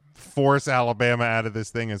and force Alabama out of this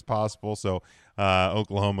thing as possible. So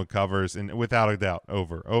Oklahoma covers, and without a doubt,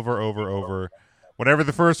 over. Whatever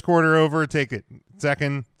the first quarter over, take it.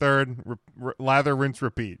 Second, third, lather, rinse,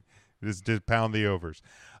 repeat. Just pound the overs.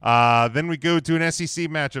 Then we go to an SEC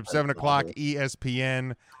matchup, 7 o'clock,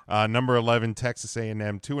 ESPN. Number 11, Texas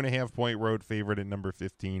A&M, 2.5-point road favorite at number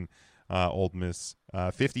 15, Ole Miss.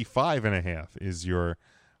 55.5 is your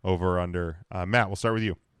over/under. Matt, we'll start with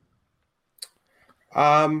you.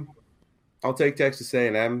 I'll take Texas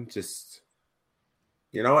A&M. Just,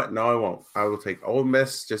 you know what? No, I won't. I will take Ole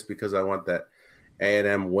Miss just because I want that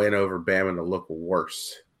A&M win over Bama to look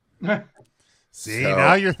worse. See,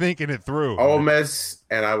 now you're thinking it through. Ole Miss,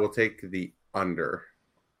 and I will take the under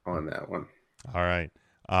on that one. All right.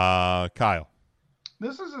 Kyle.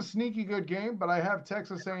 This is a sneaky good game, but I have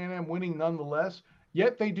Texas A&M winning nonetheless.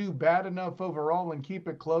 Yet they do bad enough overall and keep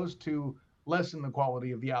it close to lessen the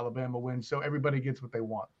quality of the Alabama win, so everybody gets what they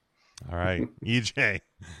want. All right. EJ.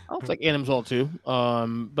 I'll take A&M's all too,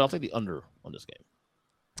 but I'll take the under on this game.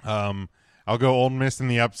 I'll go Ole Miss in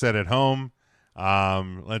the upset at home.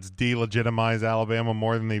 Let's delegitimize Alabama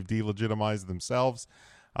more than they've delegitimized themselves.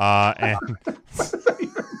 And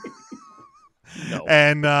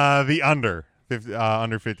the under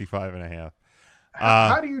 55.5.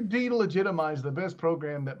 How do you delegitimize the best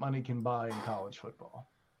program that money can buy in college football?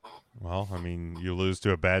 Well, I mean, you lose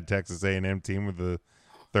to a bad Texas A&M team with the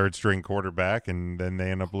third-string quarterback, and then they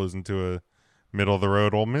end up losing to a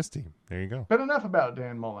middle-of-the-road Ole Miss team. There you go. But enough about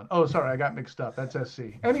Dan Mullen. Oh, sorry, I got mixed up. That's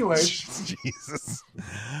SC. Anyways. Jesus.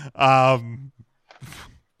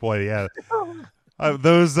 Boy, yeah.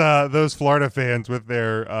 Those Florida fans with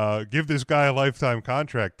their give this guy a lifetime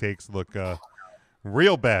contract takes look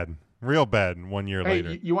real bad 1 year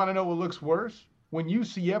later. You want to know what looks worse? When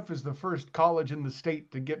UCF is the first college in the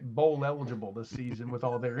state to get bowl eligible this season with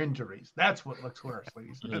all their injuries. That's what looks worse,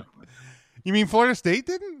 ladies and gentlemen. You mean Florida State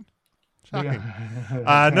didn't? Shocking.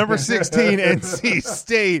 Yeah. Number 16, NC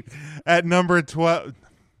State at number 12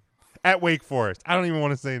 at Wake Forest. I don't even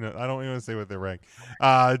want to say what they're ranked.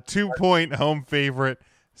 2-point home favorite.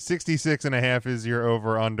 66.5 is your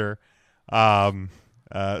over under.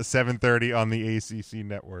 7:30 on the ACC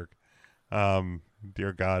network.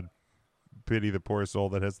 Dear God, pity the poor soul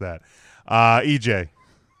that has that. EJ.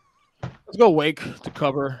 Let's go Wake to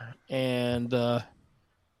cover, and I'll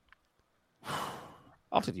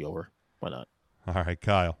take the over. Why not? All right,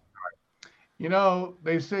 Kyle. You know,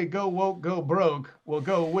 they say go woke, go broke. Well,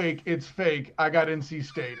 go Wake. It's fake. I got NC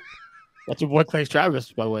State. That's your boy Clay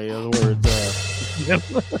Travis, by way of the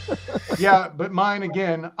words. Yeah, but mine,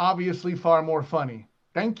 again, obviously far more funny.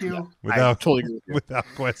 Thank you. Yeah, without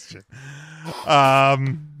question.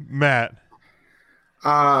 Matt.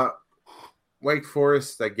 Wake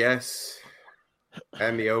Forest, I guess,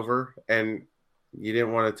 and the over. And you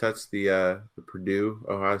didn't want to touch the Purdue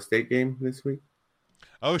Ohio State game this week?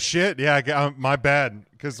 Oh shit! Yeah, my bad.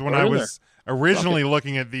 Because when I was originally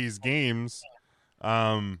looking at these games,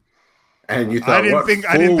 and you thought I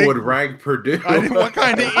didn't think would rank Purdue? What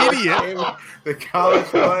kind of idiot? The College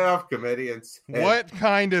Playoff Committee and said, what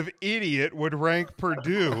kind of idiot would rank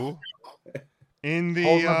Purdue in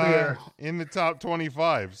the top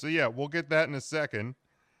 25? So yeah, we'll get that in a second.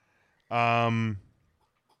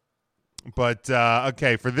 But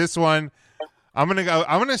okay, for this one, I'm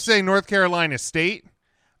gonna say North Carolina State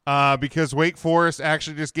because Wake Forest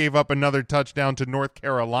actually just gave up another touchdown to North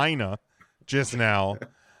Carolina just now,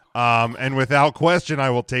 and without question, I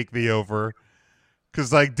will take the over.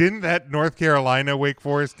 Because didn't that North Carolina Wake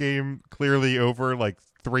Forest game clearly over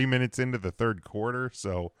 3 minutes into the third quarter?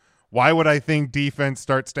 So why would I think defense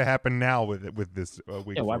starts to happen now with this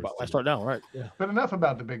Wake Forest? Why start now? Right. Yeah. But enough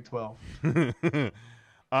about the Big 12.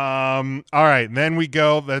 All right, then we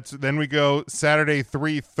go Saturday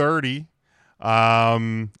 3:30.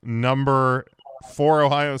 Number 4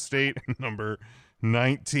 Ohio State, number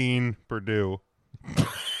 19 Purdue.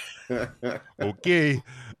 Okay.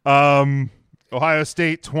 Ohio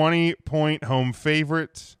State 20-point home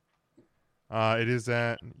favorite. It is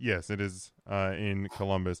in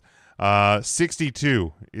Columbus.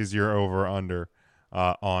 62 is your over under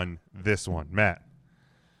on this one, Matt.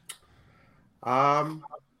 I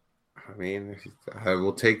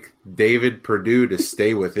will take David Purdue to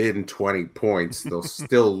stay within 20 points. They'll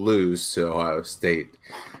still lose to Ohio State,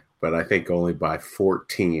 but I think only by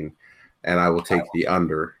 14. And I will take the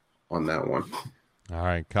under on that one. All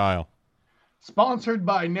right, Kyle. Sponsored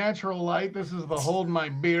by Natural Light. This is the Hold My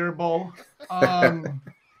Beer Bowl. As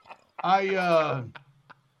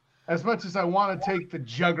much as I want to take the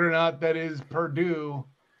juggernaut that is Purdue,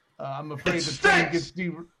 I'm afraid the train gets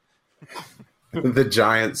the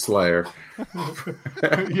Giant Slayer.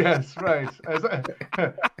 Yes, right.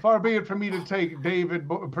 Far be it from me to take David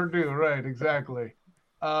Purdue. Right, exactly.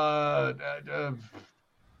 Ohio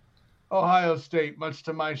State, much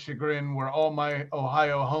to my chagrin, where all my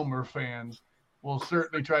Ohio Homer fans will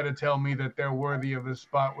certainly try to tell me that they're worthy of this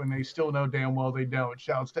spot when they still know damn well they don't.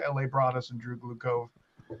 Shouts to L.A. Broadus and Drew Glukov.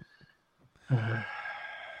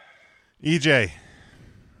 EJ.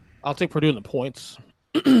 I'll take Purdue in the points.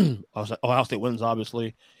 Ohio State wins,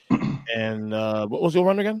 obviously. And what was the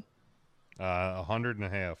over-under again?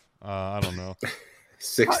 100.5. I don't know.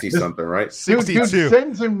 60 something, right? 62. Dude,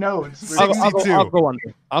 send some notes. I'll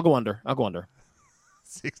go under.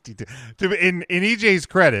 62. In EJ's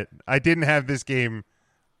credit, I didn't have this game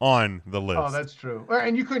on the list. Oh, that's true.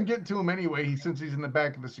 And you couldn't get to him anyway since he's in the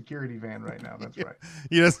back of the security van right now. That's right.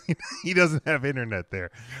 He doesn't have internet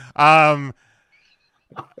there. I'll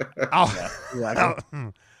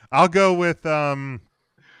go with Christ.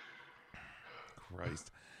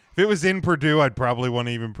 If it was in Purdue, I'd probably want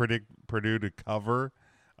to even predict Purdue to cover.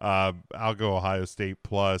 I'll go Ohio State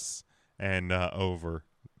plus and over.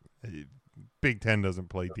 Big Ten doesn't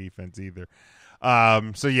play defense either.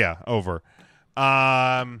 So yeah, over.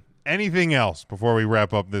 Anything else before we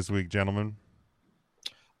wrap up this week, gentlemen?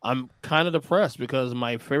 I'm kind of depressed because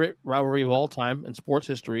my favorite rivalry of all time in sports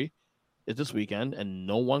history is this weekend, and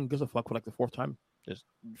no one gives a fuck for the fourth time, just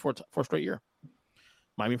for straight year.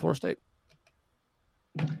 Miami, Florida State.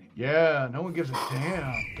 Yeah, no one gives a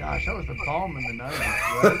damn. Gosh, that was the bomb in the 90s,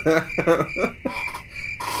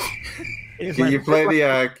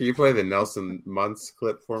 right? Can you play the Nelson Muntz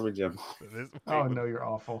clip for me, Jim? Oh no, you're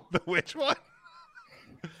awful. The which one?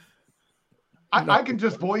 I can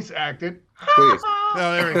just voice act it. Please.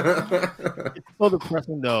 No, there we go. It's so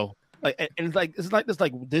depressing though. It's like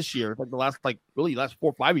this year, the last 4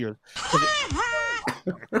 or 5 years.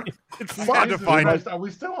 It's fun to find. Are we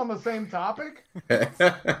still on the same topic?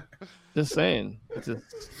 Just saying. It's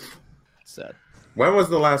just sad. When was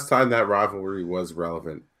the last time that rivalry was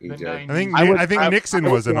relevant, EJ? I think Nixon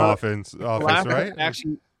was in office, right?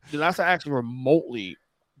 Actually, the last I actually remotely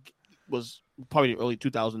was probably early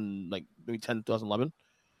 2000, maybe 10, 2011,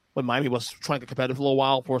 when Miami was trying to get competitive for a little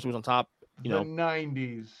while. Forrest was on top. The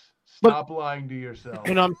 90s. Stop lying to yourself.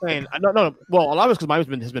 You know what I'm saying? No. Well, a lot of it's because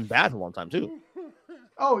Miami has been bad for a long time too.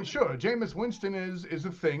 Oh, sure. Jameis Winston is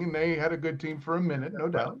a thing, and they had a good team for a minute, no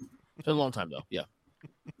doubt. It's been a long time though. Yeah.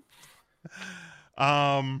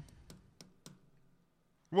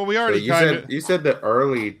 Well, we already you said the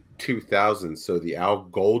early 2000s, so the Al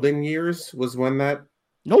Golden years was when that.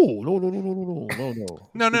 No. Early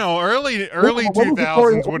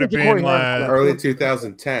 2000s would have been early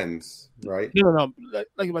 2010s, right? No.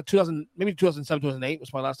 Like about 2000, maybe 2007, 2008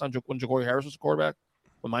 was my last time when Ja'Cory Harris was a quarterback.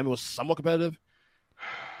 When Miami was somewhat competitive.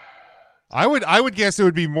 I would guess it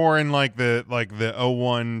would be more in the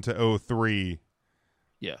 01 to 03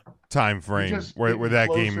 time frame where that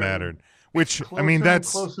game mattered. Which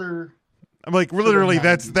that's closer. I'm literally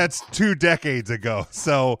that's 2 decades ago.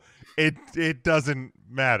 So it doesn't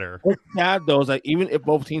matter. What's sad though is even if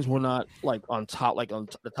both teams were not on top, on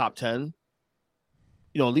the top 10,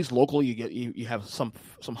 at least locally you have some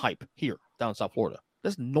hype here down in South Florida.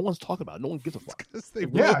 That's no one's talking about. No one gives a fuck.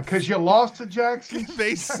 Because you lost to Jackson.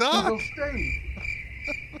 They suck. State.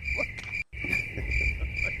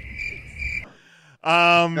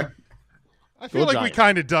 I feel like we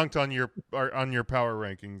kind of dunked on your power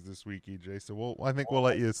rankings this week, EJ. So I think we'll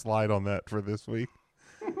let you slide on that for this week.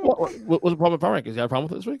 What's the problem with power rankings? You got a problem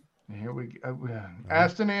with it this week? Here we go.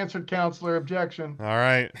 Asked and answered, counselor. Objection. All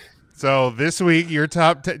right. So this week, your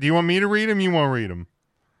top 10. Do you want me to read them? You won't read them?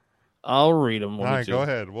 I'll read them. All right, go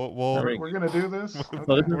ahead. We're gonna do this.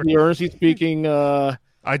 So this is the earnestly speaking. I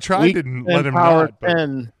tried to let him power not, but...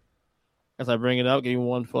 10. As I bring it out, give me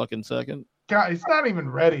 1 fucking second. God, it's not even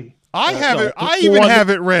ready. I have it. I even have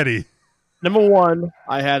it ready. Number 1,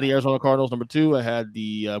 I had the Arizona Cardinals. Number 2, I had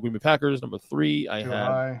the Green Bay Packers. Number 3, I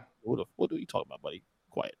had. What are you talking about, buddy?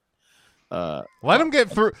 Quiet. Let him get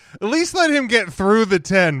through. At least let him get through the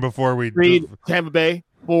 10 before we. 3, Tampa Bay.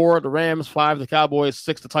 4, the Rams. 5, the Cowboys.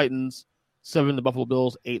 6, the Titans. 7, the Buffalo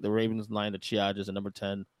Bills. 8, the Ravens. 9, the Chargers. And number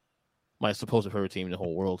 10, my supposed favorite team in the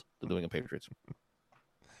whole world, the New England Patriots.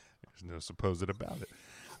 There's no supposed about it.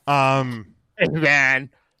 Man.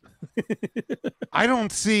 I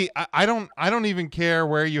don't see. I don't even care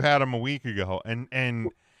where you had them a week ago, and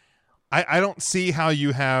I don't see how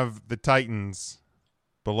you have the Titans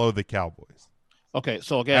below the Cowboys. Okay,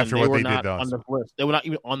 so again, after they what were they not did on the list. They were not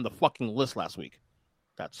even on the fucking list last week.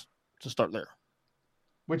 That's to start there.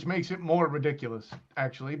 Which makes it more ridiculous,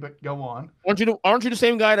 actually. But go on. Aren't you the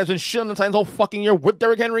same guy that's been shit on the Titans all fucking year with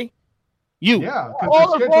Derrick Henry? Yeah,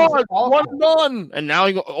 all the fraud, one and done, and now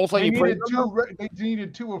you also they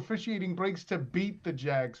needed 2 officiating breaks to beat the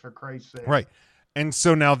Jags, for Christ's sake. Right, and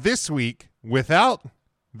so now this week, without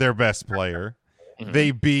their best player, they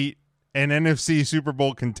beat an NFC Super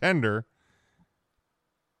Bowl contender.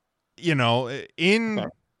 You know, in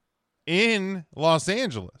Los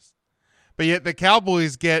Angeles, but yet the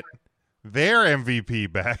Cowboys get their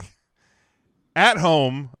MVP back at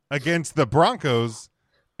home against the Broncos.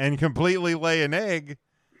 And completely lay an egg.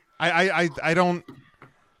 I don't.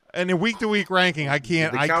 And in week-to-week ranking, I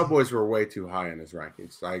can't. The Cowboys were way too high in his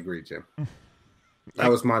rankings. I agree, Jim. That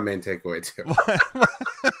was my main takeaway too.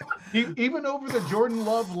 Even over the Jordan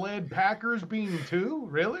Love-led Packers being 2,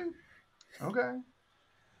 really? Okay.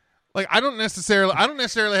 Like I don't necessarily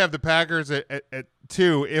have the Packers at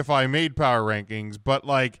 2 if I made power rankings, but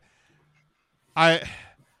like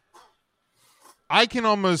I can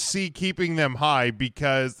almost see keeping them high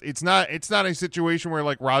because it's not a situation where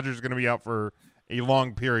like Rodgers is going to be out for a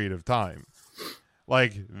long period of time.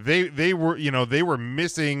 Like they were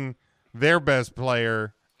missing their best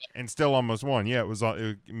player and still almost won. Yeah, it was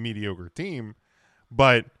a mediocre team,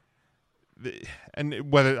 but I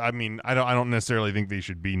don't necessarily think they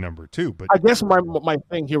should be number 2. But I guess my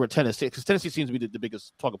thing here with Tennessee, because Tennessee seems to be the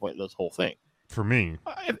biggest talking point of this whole thing for me.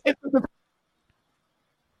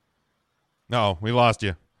 No, we lost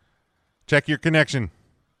you. Check your connection.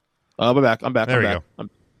 I'm back. There I'm you back.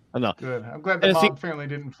 I'm not good. I'm glad the Mob family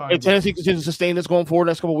didn't find. If Tennessee continues to sustain this going forward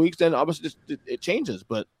next couple of weeks, then obviously it changes.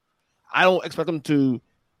 But I don't expect them to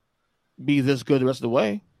be this good the rest of the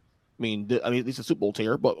way. I mean, at least a Super Bowl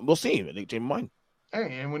tier, but we'll see. They change my mind.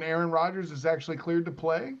 Hey, and when Aaron Rodgers is actually cleared to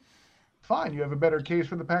play, fine. You have a better case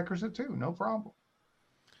for the Packers at 2. No problem.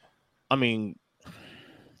 I mean.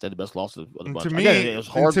 The best loss of the bunch. To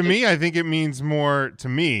me, I think it means more to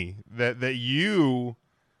me that you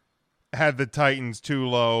had the Titans too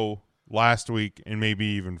low last week and maybe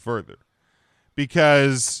even further.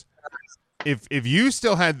 Because if you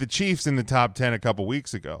still had the Chiefs in the top 10 a couple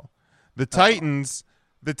weeks ago, the Titans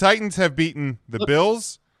have beaten the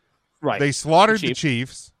Bills. Right. They slaughtered the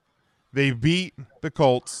Chiefs. They beat the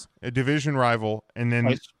Colts, a division rival, and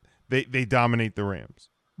then they dominate the Rams.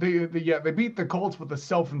 They beat the Colts with a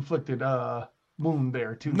self-inflicted wound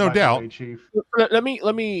there too. No doubt, Chief. Let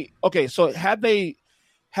me. Okay, so had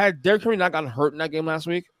Derrick Henry not gotten hurt in that game last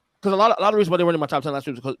week, because a lot of the reason why they weren't in my top 10 last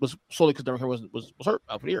week was solely because Derrick Henry was hurt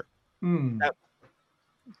out for the year.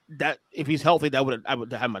 That if he's healthy, I would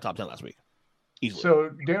have my top 10 last week easily. So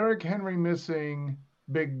Derrick Henry missing,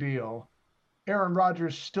 big deal. Aaron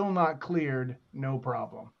Rodgers still not cleared, no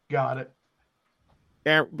problem. Got it.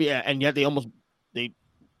 Yeah, and yet they were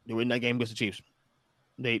in that game against the Chiefs.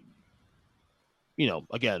 Again,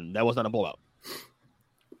 that was not a blowout.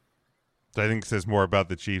 So I think it says more about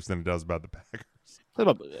the Chiefs than it does about the Packers.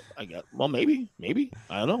 I guess. Well, maybe.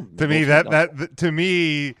 I don't know. To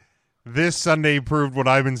me, this Sunday proved what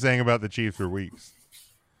I've been saying about the Chiefs for weeks.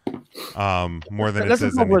 More than it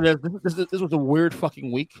says. This was a weird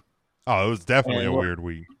fucking week. Oh, it was definitely a weird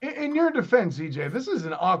week. In your defense, EJ, this is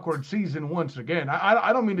an awkward season once again.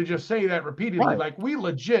 I don't mean to just say that repeatedly. Right. Like, we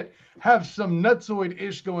legit have some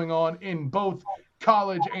nutsoid-ish going on in both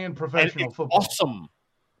college and professional football. Awesome.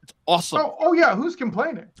 It's awesome. Oh, yeah. Who's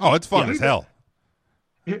complaining? Oh, it's fun as hell.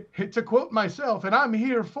 To quote myself, and I'm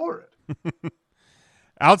here for it.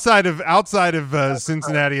 Outside of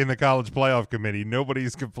Cincinnati and the college playoff committee, nobody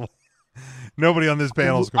on this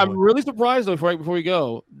panel is complaining. I'm really surprised though. Before we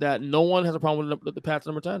go, that no one has a problem with the Pats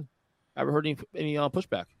number 10. Ever heard any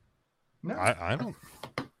pushback? No, I don't.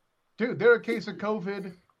 Dude, they're a case of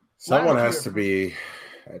COVID. Someone has to be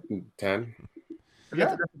at 10.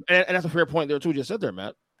 Yeah, and that's a fair point there too. You just said there,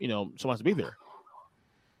 Matt. Someone has to be there.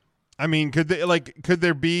 I mean, could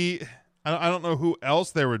there be? I don't know who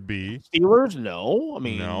else there would be. Steelers? No.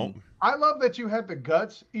 No. I love that you had the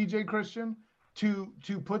guts, EJ Christian, to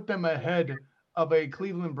put them ahead of a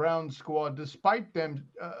Cleveland Browns squad, despite them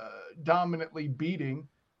dominantly beating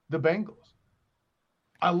the Bengals.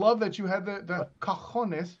 I love that you had the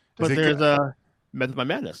cojones. But there's a Method by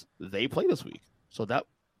Madness. They play this week, so that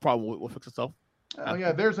problem will fix itself. Oh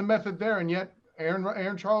yeah, there's a method there, and yet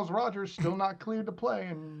Aaron Charles Rodgers still not cleared to play.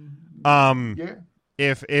 And yeah.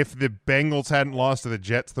 If the Bengals hadn't lost to the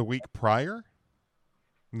Jets the week prior,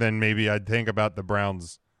 then maybe I'd think about the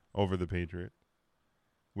Browns over the Patriots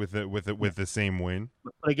with the same win.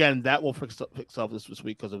 But again, that will fix itself this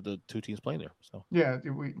week because of the two teams playing there. So yeah,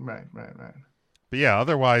 right. But yeah,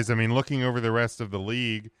 otherwise, I mean, looking over the rest of the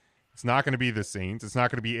league, it's not going to be the Saints. It's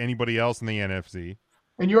not going to be anybody else in the NFC.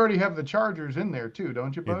 And you already have the Chargers in there too,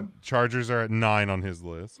 don't you, Bud? Chargers are at 9 on his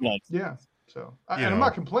list. Yeah. So, and I'm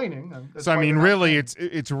not complaining. So I mean, really,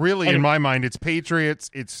 it's really in my mind, it's Patriots,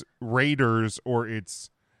 it's Raiders, or it's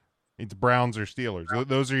Browns or Steelers.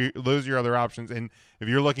 Those are your other options. And if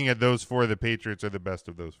you're looking at those four, the Patriots are the best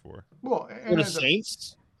of those four. Well, and the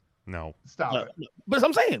Saints? No. Stop it. But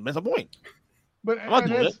I'm saying that's the point. But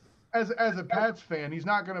as a Pats fan, he's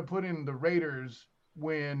not going to put in the Raiders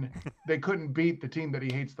when they couldn't beat the team that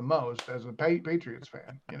he hates the most. As a Patriots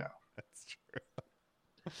fan, That's true.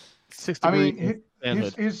 I mean,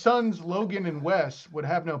 his sons Logan and Wes would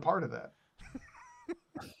have no part of that.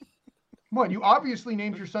 What? You obviously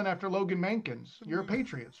named your son after Logan Mankins. You're a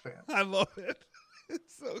Patriots fan. I love it.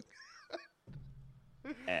 It's so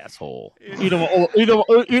good. Asshole. You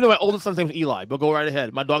know my oldest son's name is Eli, but go right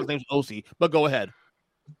ahead. My dog's name's Osi, but go ahead.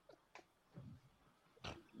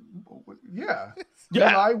 Yeah.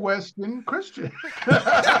 Eli Weston Christian.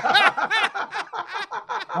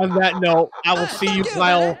 On that note, I will see you,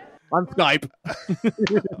 Kyle, on Skype.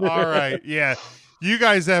 All right. Yeah. You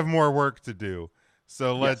guys have more work to do.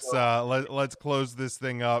 So let's close this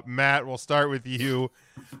thing up. Matt, we'll start with you.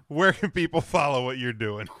 Where can people follow what you're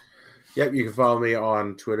doing? Yep, you can follow me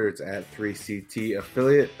on Twitter. It's at 3CT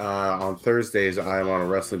Affiliate. On Thursdays, I am on a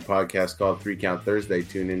wrestling podcast called 3 Count Thursday.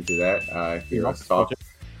 Tune into that. Hear us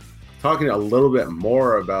talking a little bit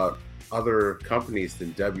more about other companies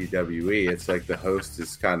than WWE. It's like the host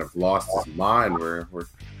has kind of lost his mind. We're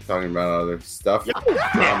talking about other stuff.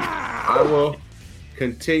 I will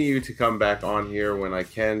continue to come back on here when I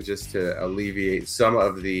can, just to alleviate some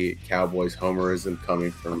of the Cowboys homerism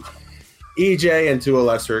coming from EJ and to a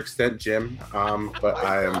lesser extent Jim. But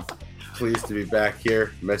I am pleased to be back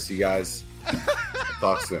here. Miss you guys.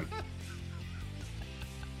 Talk soon.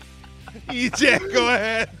 EJ, go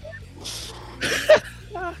ahead.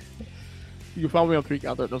 You can follow me on 3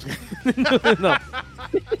 Count Thursday. No.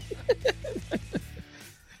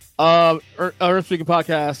 Earth Speaking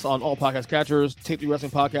Podcast on all podcast catchers. Take 3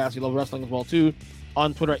 Wrestling Podcast. You love wrestling as well too.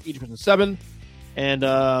 On Twitter at EJPerson7. And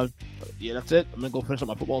yeah, that's it. I'm gonna go finish up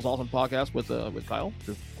my Football is Awesome podcast with Kyle.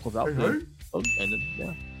 Just close out. And then,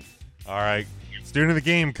 yeah. All right, student of the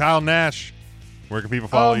game, Kyle Nash. Where can people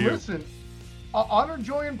follow you? Listen, honor,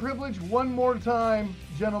 joy, and privilege one more time,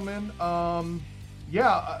 gentlemen. Of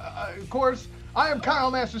course, I am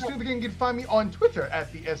Kyle Nash, the student of the game. You can find me on Twitter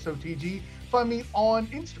at the SOTG. Find me on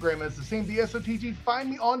Instagram as the same, the SOTG. Find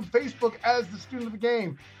me on Facebook as the student of the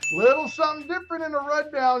game. Little something different in a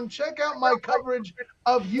rundown. Check out my coverage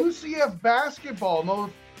of UCF basketball,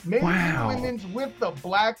 both men's and women's, with the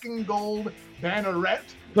black and gold banneret.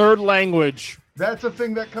 Third language. That's a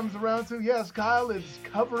thing that comes around to. Yes, Kyle is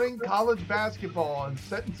covering college basketball, a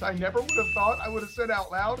sentence I never would have thought I would have said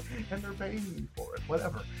out loud, and they're paying me for it.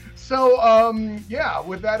 Whatever. So,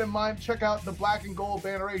 with that in mind, check out the black and gold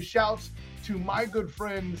banneret. Shouts to my good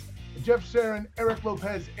friends Jeff Sarin, Eric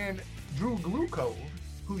Lopez, and Drew Glucove,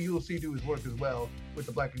 who you will see do his work as well with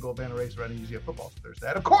the black and gold banneret surrounding UCF football Thursday.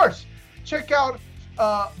 And of course, check out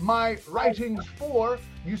my writings for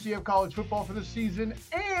UCF college football for this season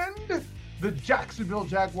and the Jacksonville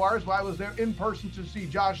Jaguars. While I was there in person to see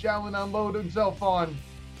Josh Allen unload himself on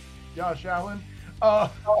Josh Allen.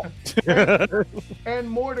 And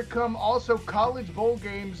more to come. Also, college bowl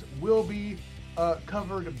games will be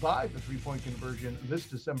covered by the 3-point conversion this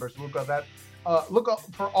December. So look at that. Look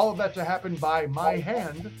for all of that to happen by my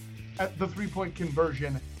hand at the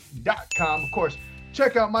 3pointconversion.com. Of course,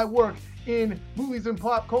 Check out my work in movies and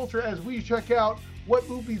pop culture as we check out what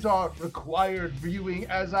movies are required viewing.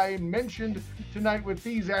 As I mentioned tonight with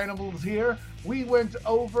these animals here, we went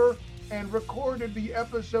over and recorded the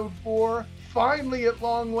episode for, finally at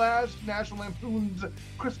long last, National Lampoon's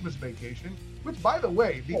Christmas Vacation, which, by the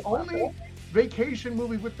way, the only vacation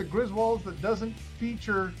movie with the Griswolds that doesn't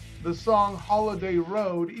feature the song Holiday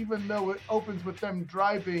Road, even though it opens with them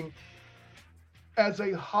driving as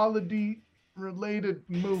a holiday-related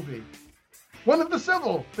movie. One of the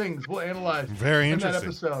several things we'll analyze Very in that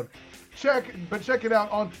interesting. episode. Check it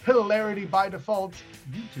out on Hilarity by Default's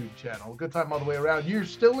YouTube channel. Good time all the way around. You're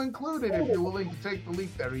still included if you're willing to take the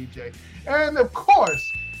leap there, EJ. And of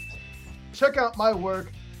course, check out my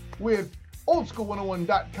work with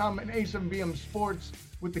oldschool101.com and ASMBM Sports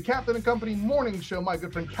with the Captain and Company Morning Show. My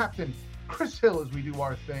good friend Captain Chris Hill, as we do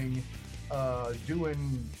our thing,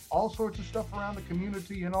 doing all sorts of stuff around the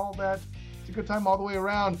community and all that. It's a good time all the way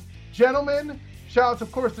around. Gentlemen, shout outs,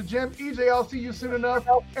 of course, to Jim. EJ, I'll see you soon enough.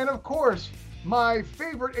 And, of course, my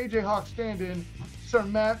favorite AJ Hawk stand-in, Sir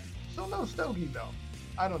Matt. Still no Stogie, though.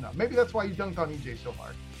 I don't know. Maybe that's why you dunked on EJ so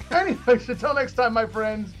hard. Anyways, until next time, my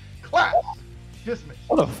friends, class dismissed.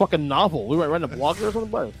 What a fucking novel. We were writing a blog or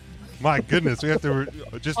something. My goodness, we have to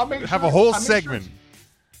just I'll make have sure- a whole I'll make segment.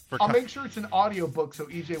 sure I'll make sure it's an audiobook so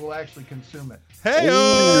EJ will actually consume it.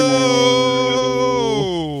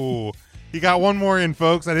 Hey-oh! You got one more in,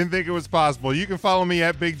 folks. I didn't think it was possible. You can follow me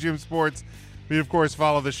at Big Jim Sports. You, of course,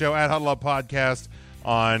 follow the show at Huddle Up Podcast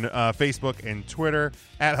on Facebook and Twitter,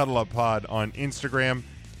 at Huddle Up Pod on Instagram.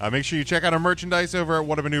 Make sure you check out our merchandise over at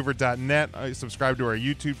whatamaneuver.net. Subscribe to our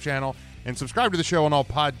YouTube channel, and subscribe to the show on all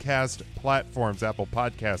podcast platforms, Apple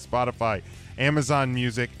Podcasts, Spotify, Amazon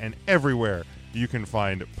Music, and everywhere you can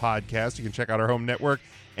find podcasts. You can check out our home network,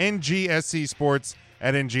 NGSC Sports,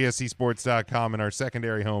 at ngscsports.com, and our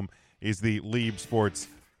secondary home is the Leib Sports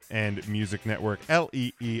and Music Network,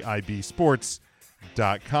 LEEIB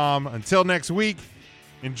Sports.com. Until next week,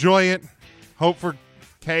 enjoy it. Hope for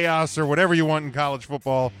chaos or whatever you want in college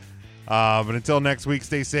football. But until next week,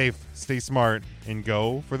 stay safe, stay smart, and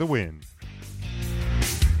go for the win.